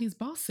nobody's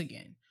boss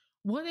again?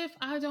 What if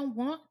I don't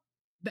want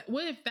that?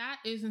 What if that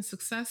isn't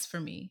success for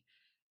me?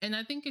 And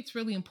I think it's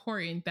really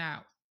important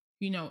that,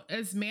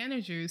 as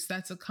managers,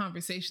 that's a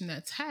conversation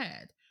that's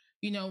had.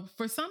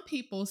 For some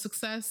people,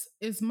 success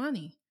is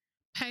money.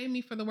 Pay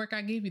me for the work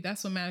I gave you.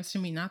 That's what matters to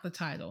me, not the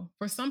title.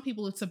 For some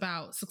people, it's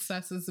about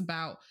success is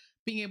about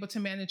being able to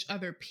manage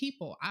other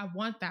people. I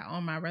want that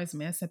on my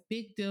resume. That's a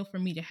big deal for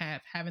me to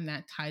having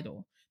that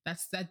title.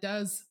 That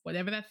does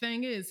whatever that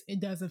thing is, it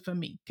does it for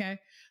me. Okay.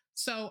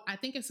 So I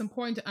think it's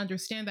important to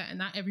understand that, and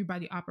not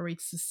everybody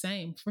operates the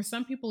same. For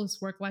some people,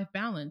 it's work-life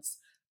balance.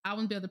 I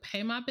want to be able to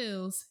pay my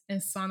bills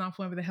and sign off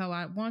whenever the hell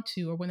I want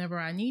to or whenever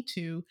I need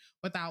to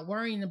without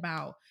worrying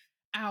about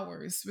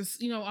hours,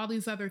 all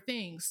these other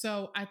things.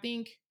 So I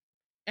think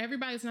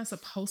everybody's not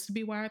supposed to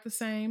be wired the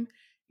same.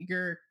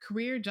 Your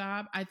career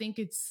job,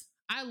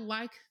 I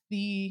like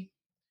the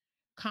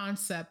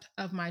concept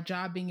of my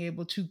job being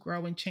able to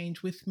grow and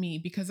change with me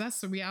because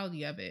that's the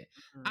reality of it.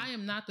 Mhm. I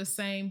am not the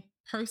same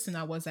person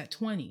I was at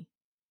 20.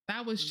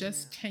 That was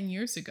just 10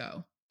 years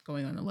ago,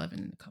 going on 11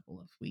 in a couple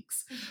of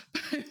weeks.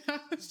 But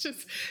that was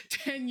just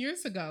 10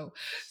 years ago.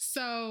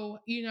 So,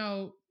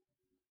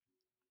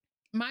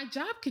 my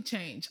job could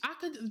change. I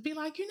could be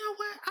like, you know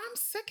what? I'm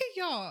sick of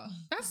y'all.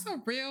 That's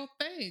a real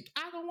thing.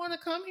 I don't want to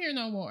come here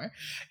no more.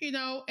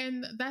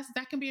 And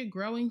that can be a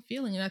growing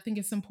feeling. And I think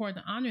it's important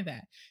to honor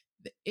that.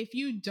 If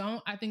you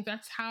don't, I think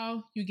that's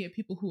how you get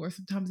people who are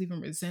sometimes even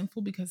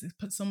resentful because they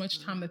put so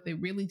much time that they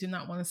really did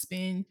not want to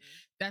spend.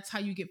 That's how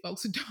you get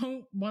folks who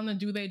don't want to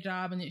do their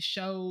job and it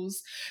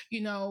shows.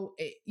 You're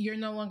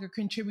no longer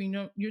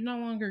contributing. You're no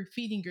longer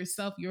feeding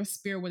yourself, your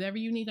spirit, whatever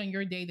you need on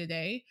your day to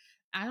day.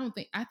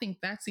 I think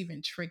that's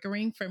even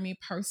triggering for me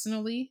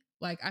personally.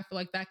 Like, I feel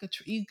like that could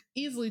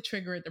easily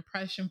trigger a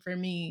depression for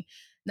me,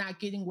 not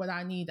getting what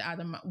I need out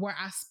of where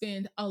I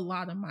spend a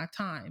lot of my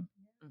time.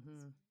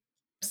 Mhm.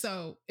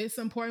 So it's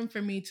important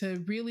for me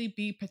to really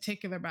be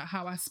particular about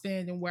how I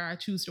spend and where I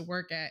choose to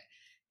work at.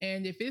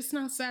 And if it's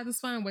not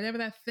satisfying, whatever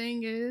that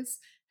thing is,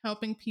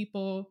 helping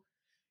people,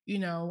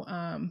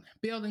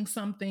 building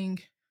something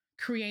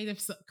creative,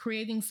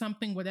 creating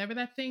something, whatever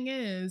that thing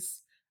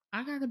is,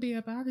 I gotta be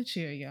up out of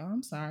here, y'all.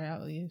 I'm sorry.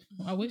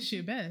 I wish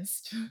you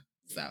best.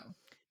 So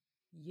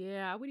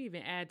Yeah, I would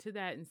even add to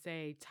that and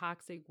say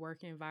toxic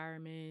work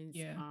environments.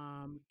 yeah.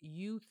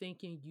 You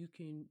thinking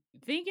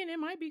it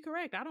might be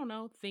correct. I don't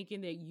know.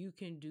 Thinking that you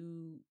can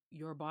do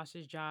your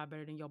boss's job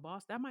better than your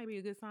boss. That might be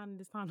a good sign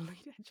that it's time to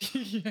leave that job.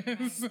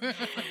 Yes.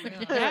 Right.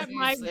 No, for real. That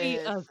might be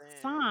Seriously. a Listen.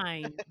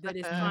 sign that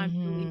it's time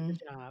to leave the Hmm.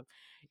 job.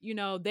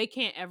 They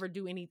can't ever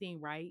do anything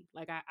right.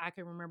 Like I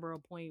can remember a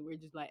point where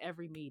just like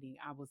every meeting,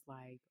 I was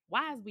like,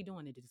 why is we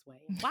doing it this way?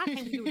 Why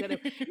can't we do that?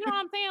 You know what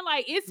I'm saying?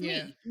 Like it's Yeah.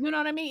 me. You know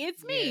what I mean?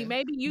 It's me. Yeah.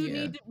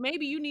 Yeah.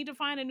 Maybe you need to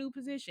find a new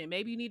position.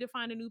 Maybe you need to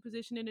find a new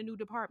position in a new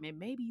department.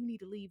 Maybe you need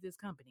to leave this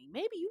company.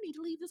 Maybe you need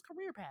to leave this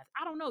career path.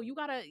 I don't know. You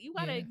gotta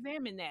Yeah.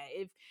 examine that.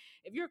 If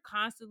you're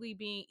constantly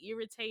being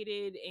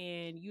irritated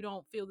and you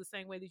don't feel the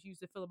same way that you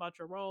used to feel about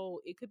your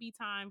role, it could be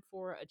time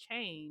for a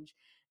change.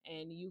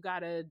 And you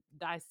gotta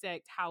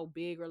dissect how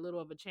big or little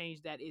of a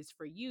change that is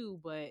for you.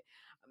 But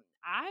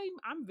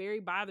I'm very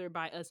bothered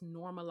by us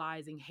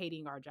normalizing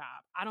hating our job.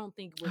 I don't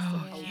think we're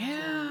Oh supposed Yeah.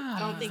 to. I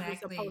don't yeah. think we're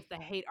supposed Exactly. to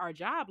hate our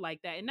job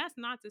like that. And that's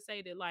not to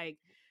say that like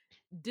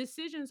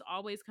decisions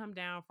always come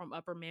down from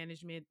upper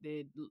management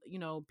that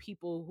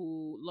people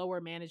who lower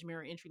management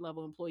or entry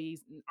level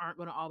employees aren't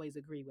going to always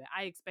agree with.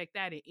 I expect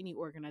that in any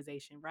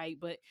organization, right?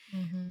 but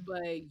Hmm.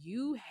 but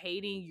you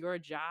hating your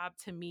job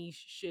to me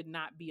should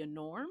not be a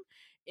norm.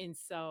 And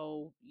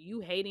so you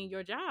hating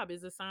your job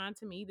is a sign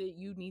to me that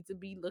you need to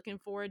be looking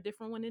for a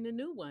different one and a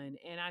new one.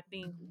 And I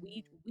think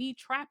we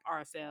trap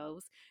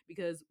ourselves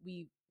because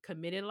we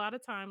committed a lot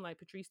of time, like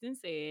Patrice then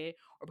said,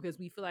 or because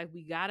we feel like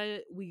we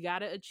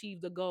gotta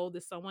achieve the goal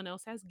that someone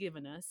else has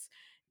given us.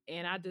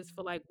 And I just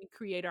feel like we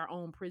create our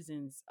own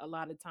prisons a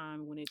lot of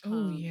time when it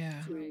Oh comes yeah.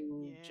 Right.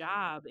 to Yeah.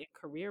 job and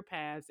career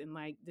paths. And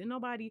like, then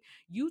nobody,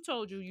 you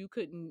told you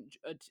couldn't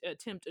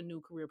attempt a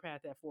new career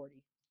path at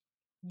 40.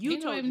 You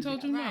Ain't nobody told even you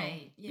told that. you no.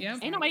 Right. Yeah, Yep.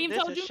 Ain't nobody Ooh, even exactly.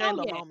 this told is you no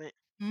Shayla yet. moment.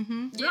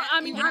 Mm-hmm. No, Yeah,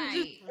 I mean, I'm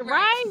just right, right.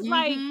 right.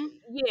 Like, Mm-hmm.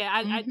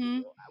 yeah, Mm-hmm.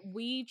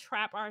 we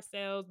trap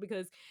ourselves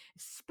because,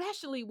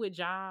 especially with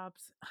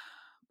jobs,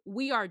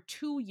 we are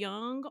too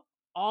young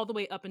all the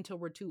way up until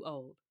we're too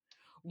old.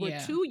 We're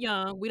Yeah. too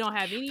young. We don't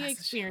have Damn, any that's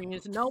a shame.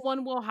 experience. No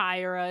one will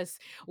hire us.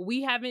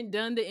 We haven't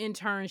done the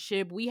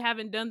internship. We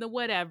haven't done the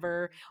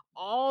whatever,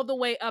 all the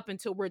way up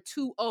until we're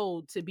too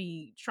old to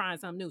be trying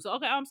something new. So,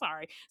 okay, I'm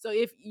sorry. So,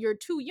 if you're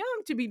too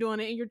young to be doing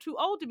it and you're too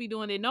old to be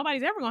doing it,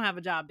 nobody's ever going to have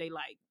a job they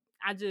like.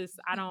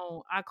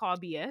 I call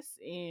BS.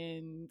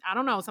 And I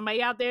don't know.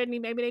 Somebody out there,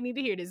 maybe they need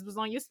to hear this. It was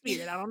on your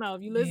spirit. I don't know.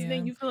 If you listening,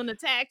 Yeah. you feeling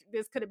attacked,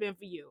 this could have been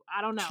for you.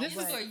 I don't know. This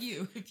is But for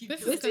you if you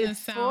This feel is this gonna is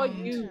for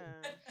sound you.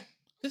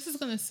 this is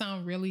gonna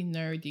sound really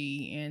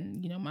nerdy,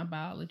 and my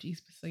biology,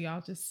 so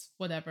y'all just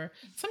whatever.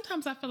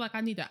 Sometimes I feel like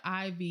I need an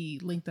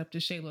IV linked up to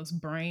Shayla's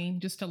brain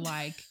just to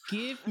like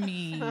give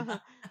me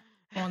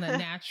on a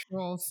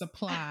natural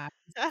supply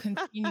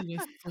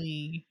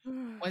continuously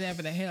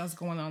whatever the hell's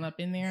going on up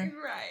in there.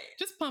 right.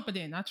 Just pump it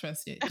in. I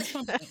trust it. Just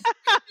pump it in.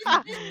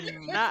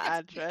 Mm-mm. Not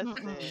I trust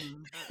it.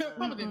 Mm-mm.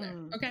 Pump it in there.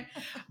 Mm-mm. Okay.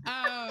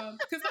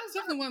 Because that was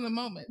definitely one of the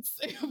moments.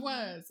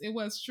 It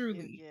was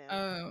truly.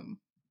 Yeah.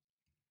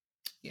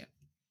 Yeah.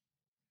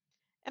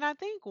 And I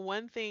think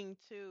one thing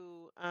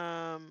too,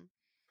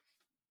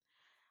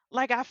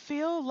 like I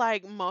feel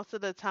like most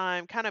of the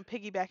time, kind of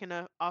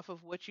piggybacking off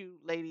of what you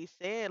ladies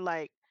said,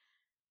 like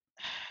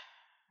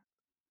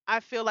I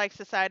feel like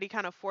society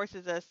kind of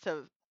forces us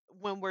to,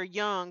 when we're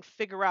young,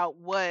 figure out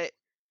what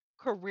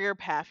career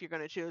path you're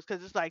going to choose.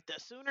 Because it's like the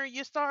sooner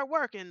you start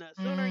working, the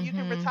sooner you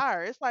can Mm-hmm.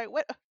 retire. It's like,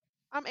 what?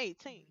 I'm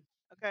 18.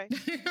 Okay.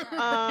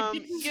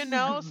 Right.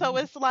 So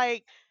it's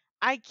like,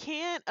 I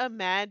can't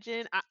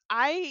imagine.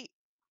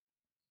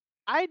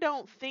 I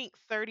don't think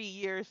 30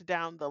 years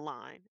down the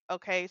line.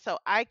 Okay. So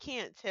I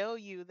can't tell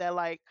you that,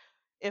 like,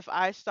 if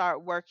I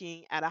start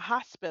working at a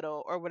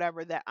hospital or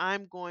whatever, that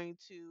I'm going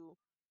to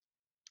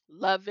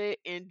love it,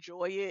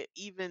 enjoy it,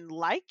 even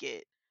like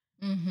it.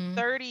 Mm-hmm.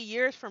 30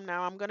 years from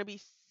now, I'm going to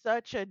be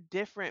such a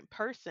different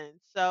person.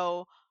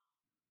 So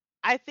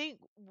I think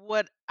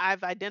what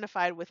I've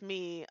identified with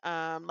me,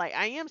 like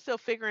I am still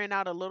figuring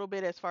out a little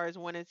bit as far as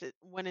when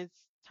it's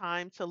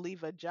time to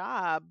leave a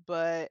job,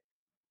 but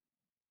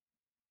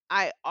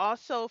I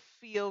also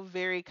feel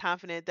very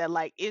confident that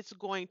like it's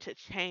going to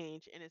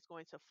change and it's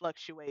going to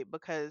fluctuate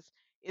because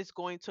it's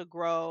going to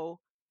grow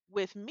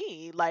with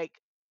me. Like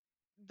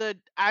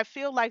I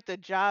feel like the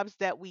jobs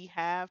that we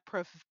have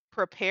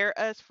prepare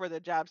us for the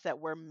jobs that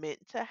we're meant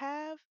to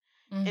have.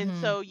 And Mm-hmm.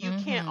 so you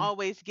can't Mm-hmm.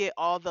 always get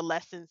all the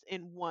lessons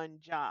in one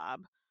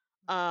job.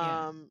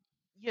 Yeah. Um,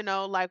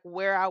 like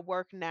where I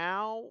work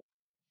now,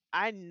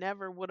 I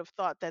never would have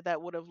thought that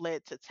that would have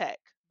led to tech.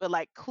 But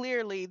like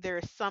clearly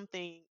there's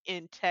something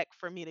in tech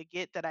for me to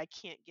get that I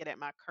can't get at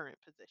my current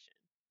position.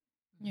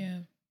 Yeah.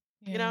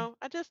 Yeah.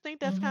 I just think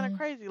that's kind of Mm-hmm.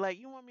 crazy. Like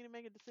you want me to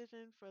make a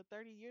decision for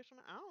 30 years from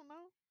now? I don't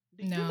know.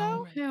 Do you know?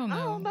 No. Right. Hell I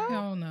don't no. know. Right.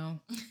 Hell no.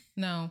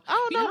 No. I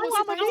don't You know know And I who what's get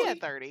I'm gonna be so at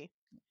crazy? 30.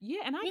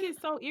 Yeah, and I You know,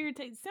 get so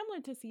irritated. Similar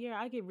to Sierra,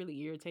 I get really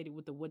irritated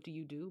with the what do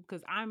you do?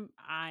 Because I'm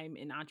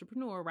an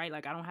entrepreneur, right?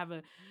 Like I don't have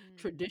a Mm,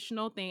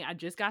 traditional thing. I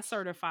just got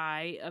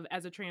certified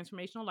as a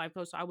transformational life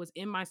coach. So I was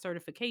in my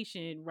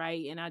certification,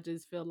 right? And I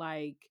just feel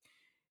like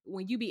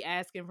when you be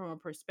asking from a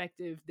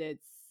perspective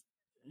that's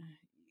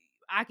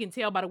I can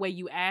tell by the way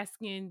you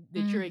asking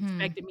that you're mm-hmm.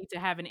 expecting me to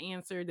have an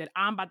answer that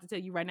I'm about to tell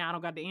you right now I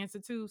don't got the answer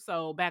to,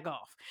 so back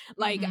off.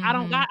 Like Mm-hmm. I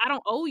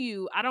don't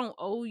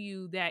owe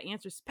you that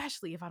answer,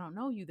 especially if I don't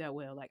know you that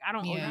well. Like I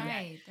don't owe you Yeah. that.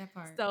 Right. That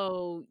part.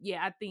 So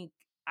yeah, I think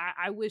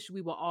I wish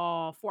we will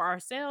all, for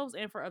ourselves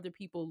and for other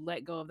people,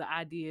 let go of the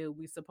idea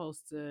we're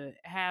supposed to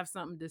have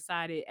something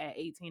decided at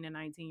 18 and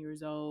 19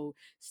 years old,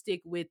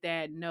 stick with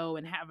that, know,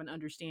 and have an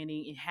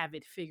understanding and have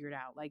it figured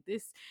out. Like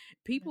this,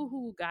 people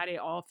who got it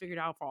all figured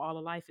out for all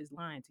of life is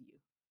lying to you.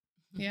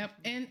 Yep.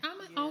 And I'm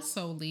gonna yeah.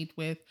 also lead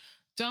with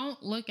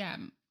don't look at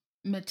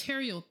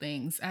material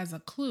things as a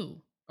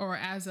clue or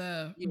as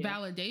a Yeah.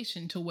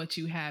 validation to what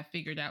you have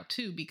figured out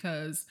too,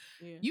 because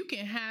Yeah. you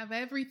can have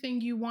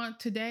everything you want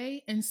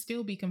today and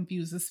still be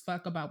confused as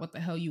fuck about what the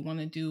hell you want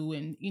to do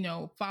and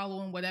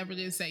following whatever it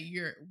is Yeah. that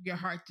your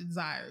heart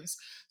desires.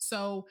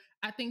 So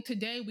I think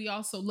today we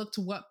also look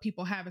to what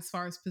people have as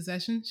far as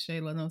possessions.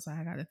 Shayla knows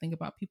I got to think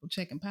about people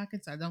checking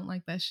pockets. I don't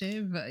like that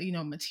shit. But,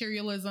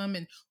 materialism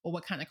and or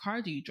what kind of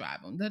car do you drive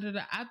on? Da, da,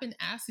 da. I've been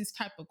asked these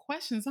type of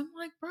questions. I'm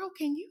like, bro,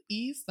 can you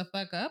ease the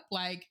fuck up?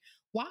 Like,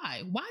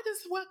 why? What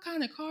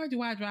kind of car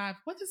do I drive?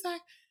 What does that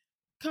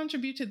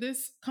contribute to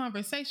this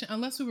conversation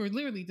unless we were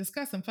literally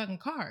discussing fucking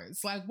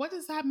cars? Like, what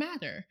does that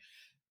matter?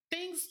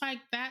 Things like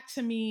that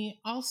to me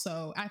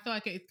also, I feel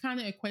like it kind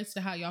of equates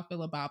to how y'all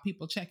feel about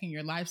people checking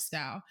your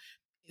lifestyle.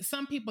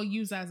 Some people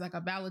use that as like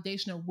a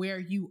validation of where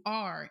you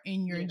are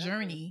in your Yeah, that's real.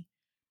 journey.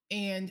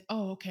 And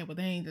okay, well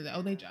they ain't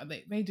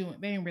they doing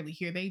they ain't really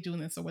here, they doing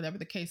this or whatever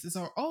the case is,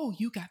 or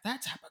you got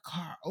that type of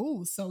car,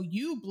 so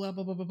you blah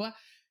blah blah blah blah.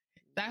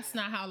 That's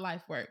Yeah. not how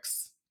life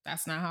works.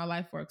 That's not how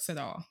life works at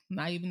all,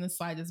 not even the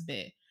slightest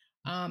bit.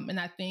 And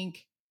I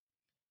think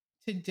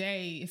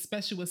today,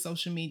 especially with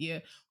social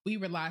media, we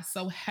rely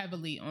so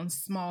heavily on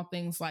small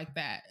things like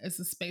that as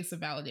a space of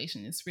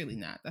validation. It's really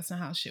not. That's not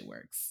how shit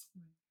works.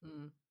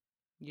 Mm.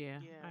 Yeah,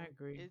 I Yeah,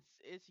 agree.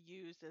 it's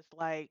used as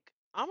like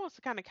almost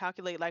to kind of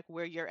calculate like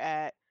where you're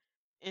at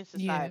in Yeah.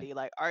 society.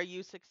 Like, are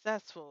you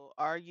successful?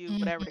 Are you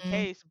whatever the Hmm.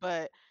 case?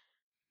 But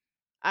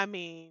I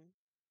mean,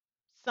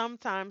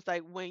 sometimes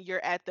like when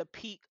you're at the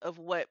peak of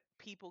what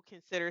people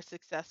consider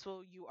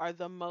successful, you are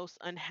the most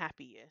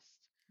unhappiest.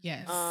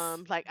 Yes.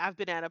 Like I've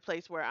been at a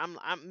place where I'm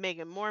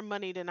making more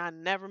money than I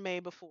never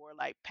made before.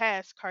 Like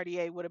past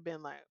Cartier would have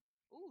been like,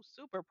 ooh,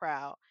 super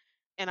proud.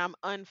 And I'm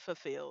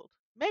unfulfilled.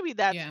 Maybe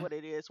that's Yeah. what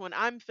it is. When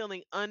I'm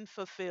feeling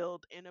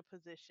unfulfilled in a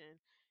position,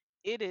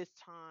 it is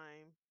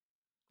time.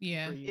 For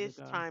Yeah. you to It's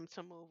go. time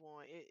to move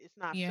on. It's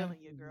not Yeah.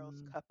 filling your girl's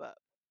Hmm. cup up.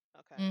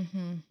 Okay.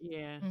 Hmm.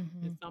 Yeah.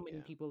 Hmm. And so many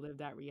Yeah. people live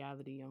that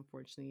reality,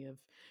 unfortunately, of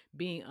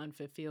being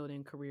unfulfilled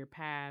in career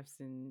paths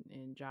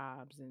and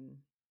jobs and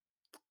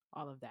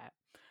all of that.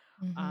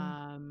 Hmm.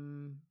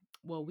 Um,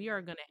 well, we are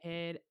Yeah. going to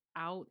head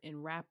out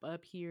and wrap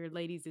up here.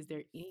 Ladies, is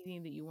there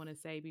anything that you want to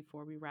say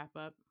before we wrap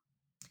up?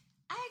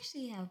 I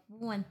actually have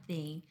one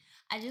thing.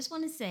 I just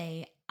want to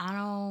say I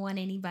don't want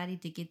anybody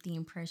to get the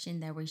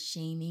impression that we're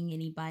shaming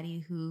anybody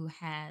who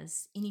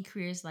has any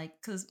careers like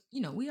because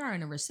we are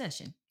in a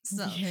recession.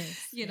 So,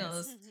 Yes.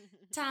 Yes.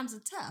 times are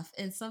tough.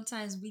 And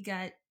sometimes we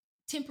got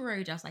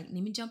temporary jobs like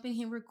let me jump in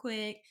here real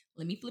quick.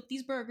 Let me flip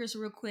these burgers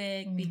real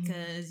quick Hmm.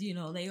 because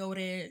they over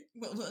there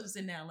what is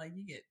it now? Like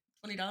you get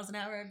 $20 an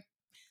hour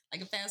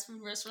like a fast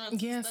food restaurants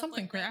and Yeah. stuff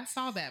Something like great. that. I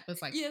saw that, but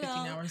it's like 15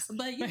 hours.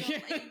 But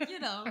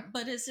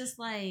but it's just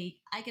like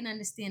I can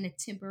understand a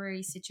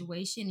temporary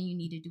situation and you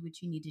need to do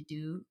what you need to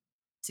do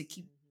to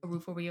keep a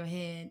roof over your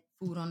head,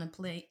 food on the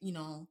plate, feed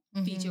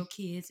Hmm. your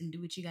kids and do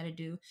what you got to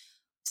do.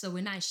 So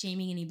we're not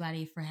shaming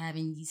anybody for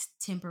having these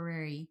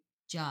temporary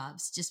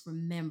jobs. Just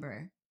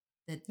remember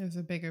that There's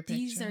a bigger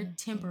these are picture. Yeah.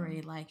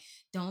 temporary. Like,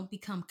 don't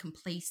become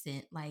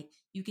complacent. Like,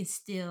 you can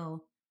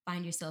still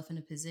find yourself in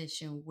a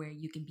position where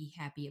you can be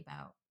happy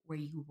about where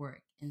you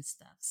work and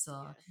stuff. So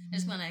I Yes.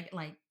 just Mhm. want to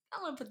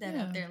I want to put that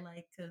out Yeah. there,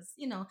 like, because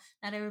not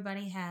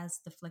everybody has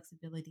the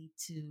flexibility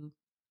to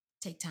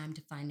take time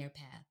to find their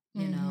path,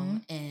 Hmm.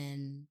 and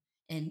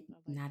I like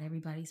not that.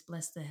 everybody's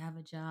blessed to have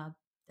a job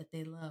that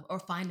they love or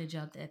find a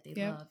job that they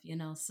Yep.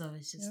 love. So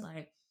it's just Yep.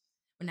 like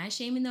we're not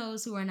shaming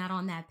those who are not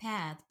on that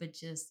path, but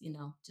just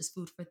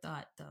food for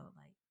thought though.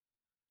 Like,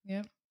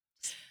 Yep.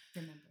 just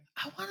remember.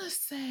 I want to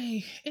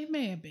say it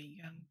may have been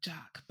Young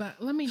Jock,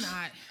 but let me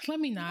not. Let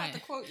me You not. about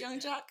to quote Young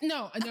Jock?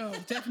 No, no,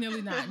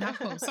 definitely not. Not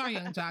quote. Sorry,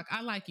 Young Jock.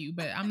 I like you,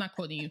 but I'm not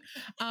quoting you.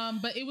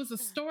 But it was a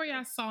story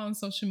I saw on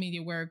social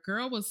media where a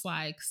girl was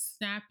like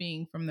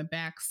snapping from the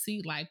back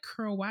seat, like,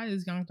 "Girl, why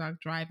is Young Jock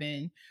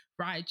driving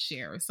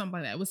rideshare or something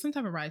like that?" It was some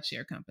type of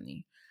rideshare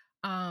company.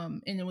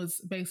 And it was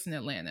based in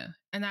Atlanta.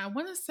 And I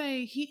want to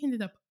say he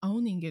ended up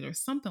owning it or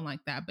something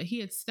like that, but he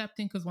had stepped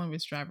in because one of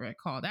his driver had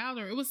called out,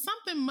 or it was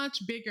something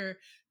much bigger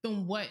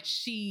than what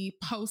she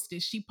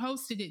posted. She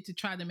posted it to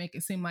try to make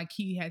it seem like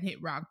he had hit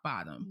rock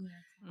bottom.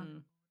 Yeah.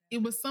 Mm.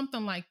 It was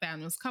something like that.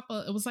 And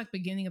it was like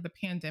beginning of the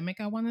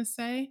pandemic, I want to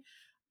say.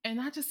 And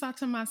I just thought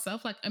to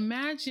myself, like,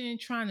 imagine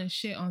trying to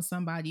shit on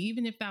somebody,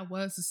 even if that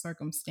was the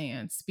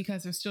circumstance,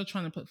 because they're still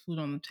trying to put food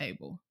on the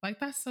table. Like,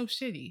 that's so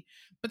shitty.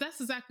 But that's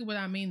exactly what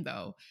I mean,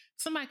 though.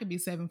 Somebody could be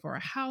saving for a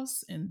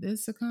house in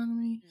this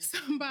economy.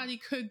 Somebody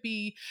could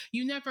be,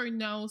 you never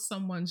know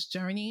someone's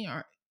journey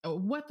or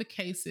what the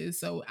case is.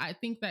 So I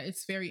think that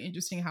it's very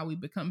interesting how we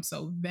become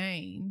so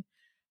vain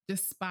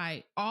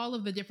despite all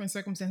of the different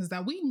circumstances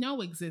that we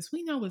know exist.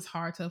 We know it's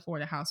hard to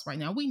afford a house right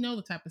now. We know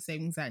the type of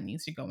savings that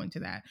needs to go into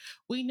that.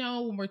 We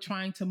know when we're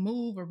trying to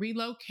move or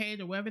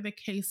relocate or whatever the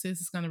case is,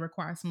 it's going to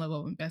require some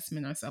level of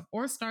investment in ourselves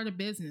or start a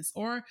business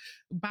or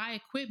buy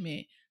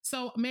equipment.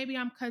 So maybe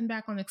I'm cutting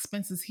back on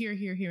expenses here,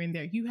 and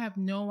there. You have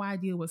no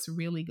idea what's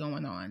really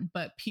going on,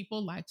 but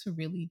people like to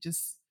really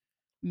just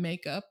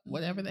make up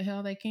whatever the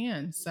hell they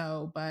can.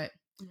 So, but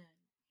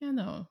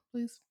no,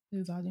 please,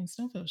 audience,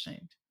 don't feel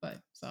ashamed. But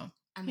so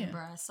I yeah. remember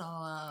I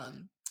saw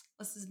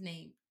what's his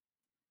name?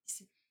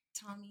 Is it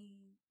Tommy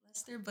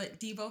Lester, but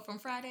Debo from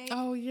Friday.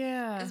 Oh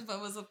yeah. His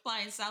butt was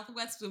flying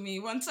Southwest with me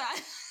one time,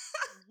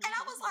 and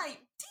I was like,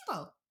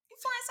 Debo, you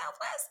flying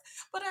Southwest?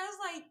 But I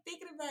was like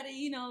thinking about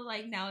it,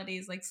 like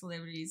nowadays, like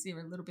celebrities, they're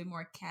a little bit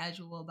more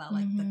casual about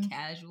like the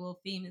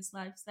casual famous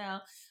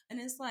lifestyle, and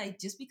it's like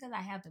just because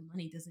I have the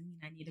money doesn't mean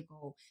I need to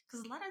go.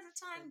 Because a lot of the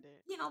time,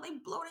 they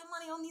blow their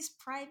money on these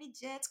private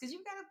jets because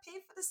you got to pay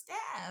for the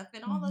staff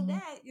and all of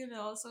that,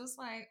 So it's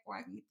like, or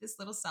I can get this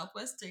little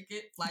Southwest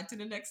ticket, fly to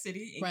the next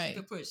city, and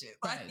keep it pushing.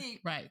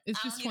 Right.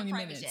 It's just 20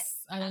 minutes. Jet.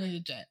 I don't need a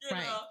jet.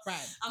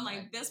 Right. I'm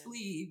like, best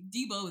believe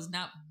Debo is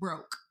not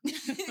broke.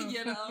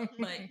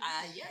 Like,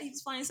 yeah, he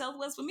was flying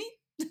Southwest with me.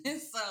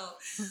 So,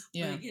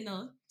 yeah.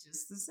 but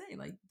just to say,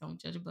 like, don't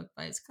judge a book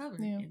by its cover.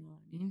 Yeah. You know what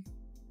I mean?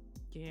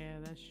 Yeah,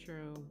 that's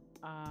true.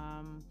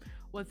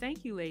 Well,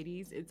 thank you,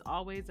 ladies. It's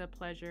always a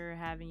pleasure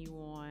having you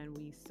on.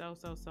 We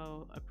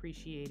so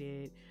appreciate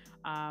it.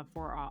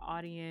 For our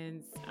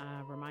audience,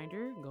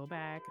 reminder, go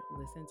back,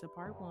 listen to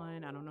part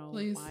one. I don't know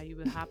Please. why you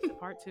would hop to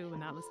part two and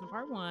not listen to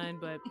part one,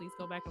 but please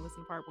go back and listen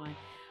to part one.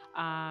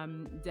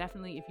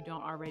 Definitely, if you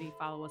don't already,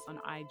 follow us on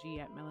IG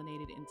at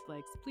Melanated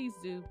Intellects. Please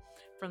do.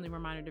 Friendly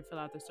reminder to fill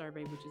out the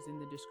survey, which is in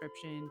the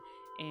description.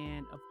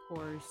 And of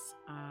course,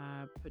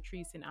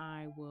 Patrice and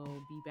I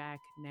will be back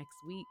next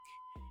week.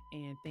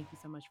 And thank you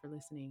so much for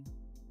listening.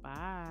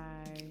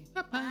 Bye.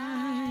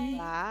 Bye-bye.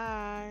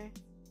 Bye.